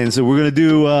this again. And so we're gonna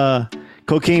do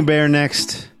Cocaine Bear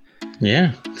next.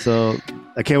 Yeah. So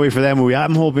I can't wait for that movie.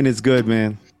 I'm hoping it's good,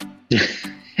 man.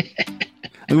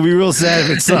 I'm gonna be real sad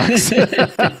if it sucks.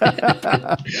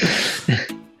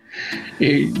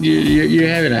 You're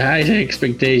having a high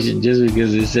expectation just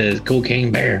because it says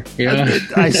Cocaine Bear. You know?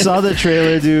 I saw the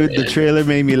trailer, dude. The trailer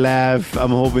made me laugh. I'm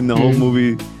hoping the whole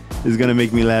movie is gonna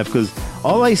make me laugh because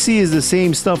all I see is the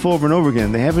same stuff over and over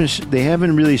again. They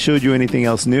haven't really showed you anything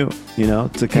else new, you know,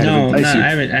 to kind of entice you.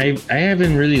 I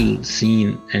haven't really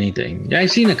seen anything. I've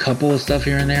seen a couple of stuff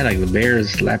here and there, like the bears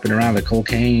slapping around the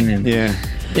cocaine and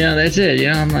that's it.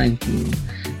 You know, I'm like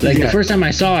the first time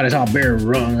I saw it, I saw a bear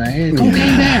run, like, hey, Cocaine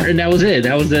Bear, and that was it.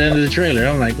 That was the end of the trailer.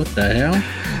 I'm like, what the hell?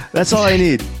 That's all I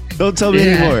need. Don't tell me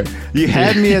anymore. You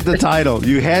had me at the title.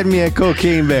 You had me at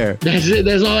Cocaine Bear. That's it.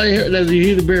 That's all I hear. You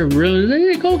hear the bear run.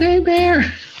 Hey, Cocaine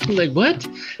Bear. I'm like, what?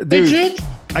 Dude, that's it?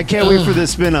 I can't wait for the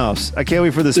spin-offs.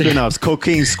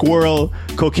 Cocaine Squirrel,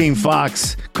 Cocaine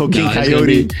Fox, Cocaine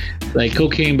Coyote. Like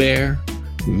Cocaine Bear,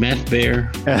 Meth Bear,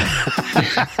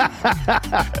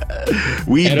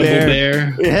 Weed Edible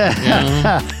Bear.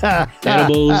 Yeah.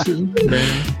 Edibles Bear.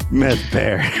 Meth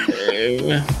Bear.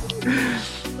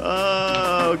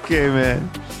 Okay, man.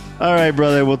 All right,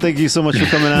 brother. Well, thank you so much for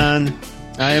coming on.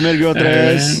 I am Edgar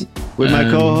Otra with my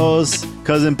co-host,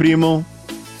 Cousin Primo.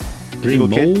 We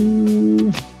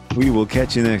will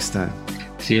catch you next time.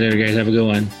 See you later, guys. Have a good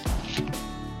one.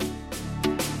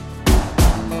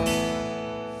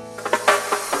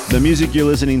 The music you're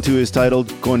listening to is titled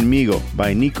Conmigo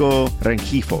by Nico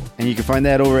Rengifo, and you can find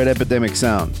that over at Epidemic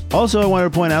Sound. Also, I wanted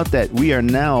to point out that we are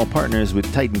now partners with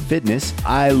Titan Fitness.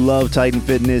 I love Titan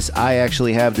Fitness. I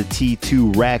actually have the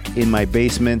T2 rack in my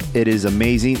basement. It is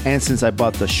amazing, and since I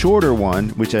bought the shorter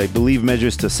one, which I believe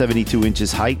measures to 72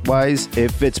 inches height-wise,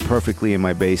 it fits perfectly in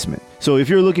my basement. So if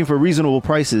you're looking for reasonable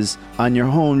prices on your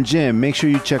home gym, make sure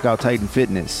you check out Titan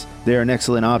Fitness. They're an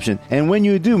excellent option. And when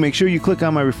you do, make sure you click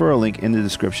on my referral link in the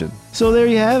description. So there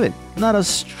you have it. Not a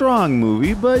strong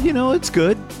movie, but it's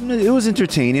good. It was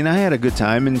entertaining. I had a good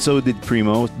time, and so did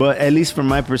Primo. But at least from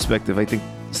my perspective, I think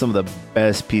some of the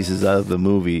best pieces out of the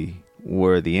movie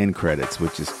were the end credits,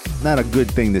 which is not a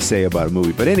good thing to say about a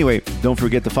movie. But anyway, don't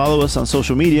forget to follow us on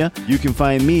social media. You can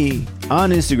find me on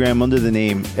Instagram under the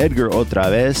name Edgar Otra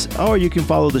Vez, or you can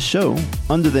follow the show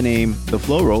under the name The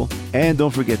Flow Roll. And don't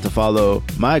forget to follow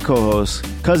my co-host,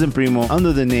 Cousin Primo,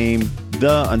 under the name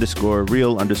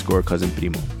 _real_cousin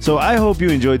Primo. So I hope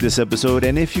you enjoyed this episode,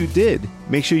 and if you did,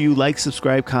 make sure you like,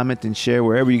 subscribe, comment, and share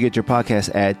wherever you get your podcast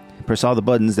at. Press all the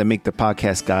buttons that make the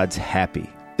podcast gods happy.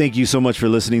 Thank you so much for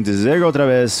listening to Zergo Otra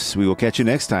Vez. We will catch you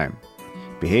next time.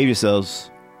 Behave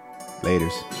yourselves.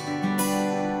 Laters.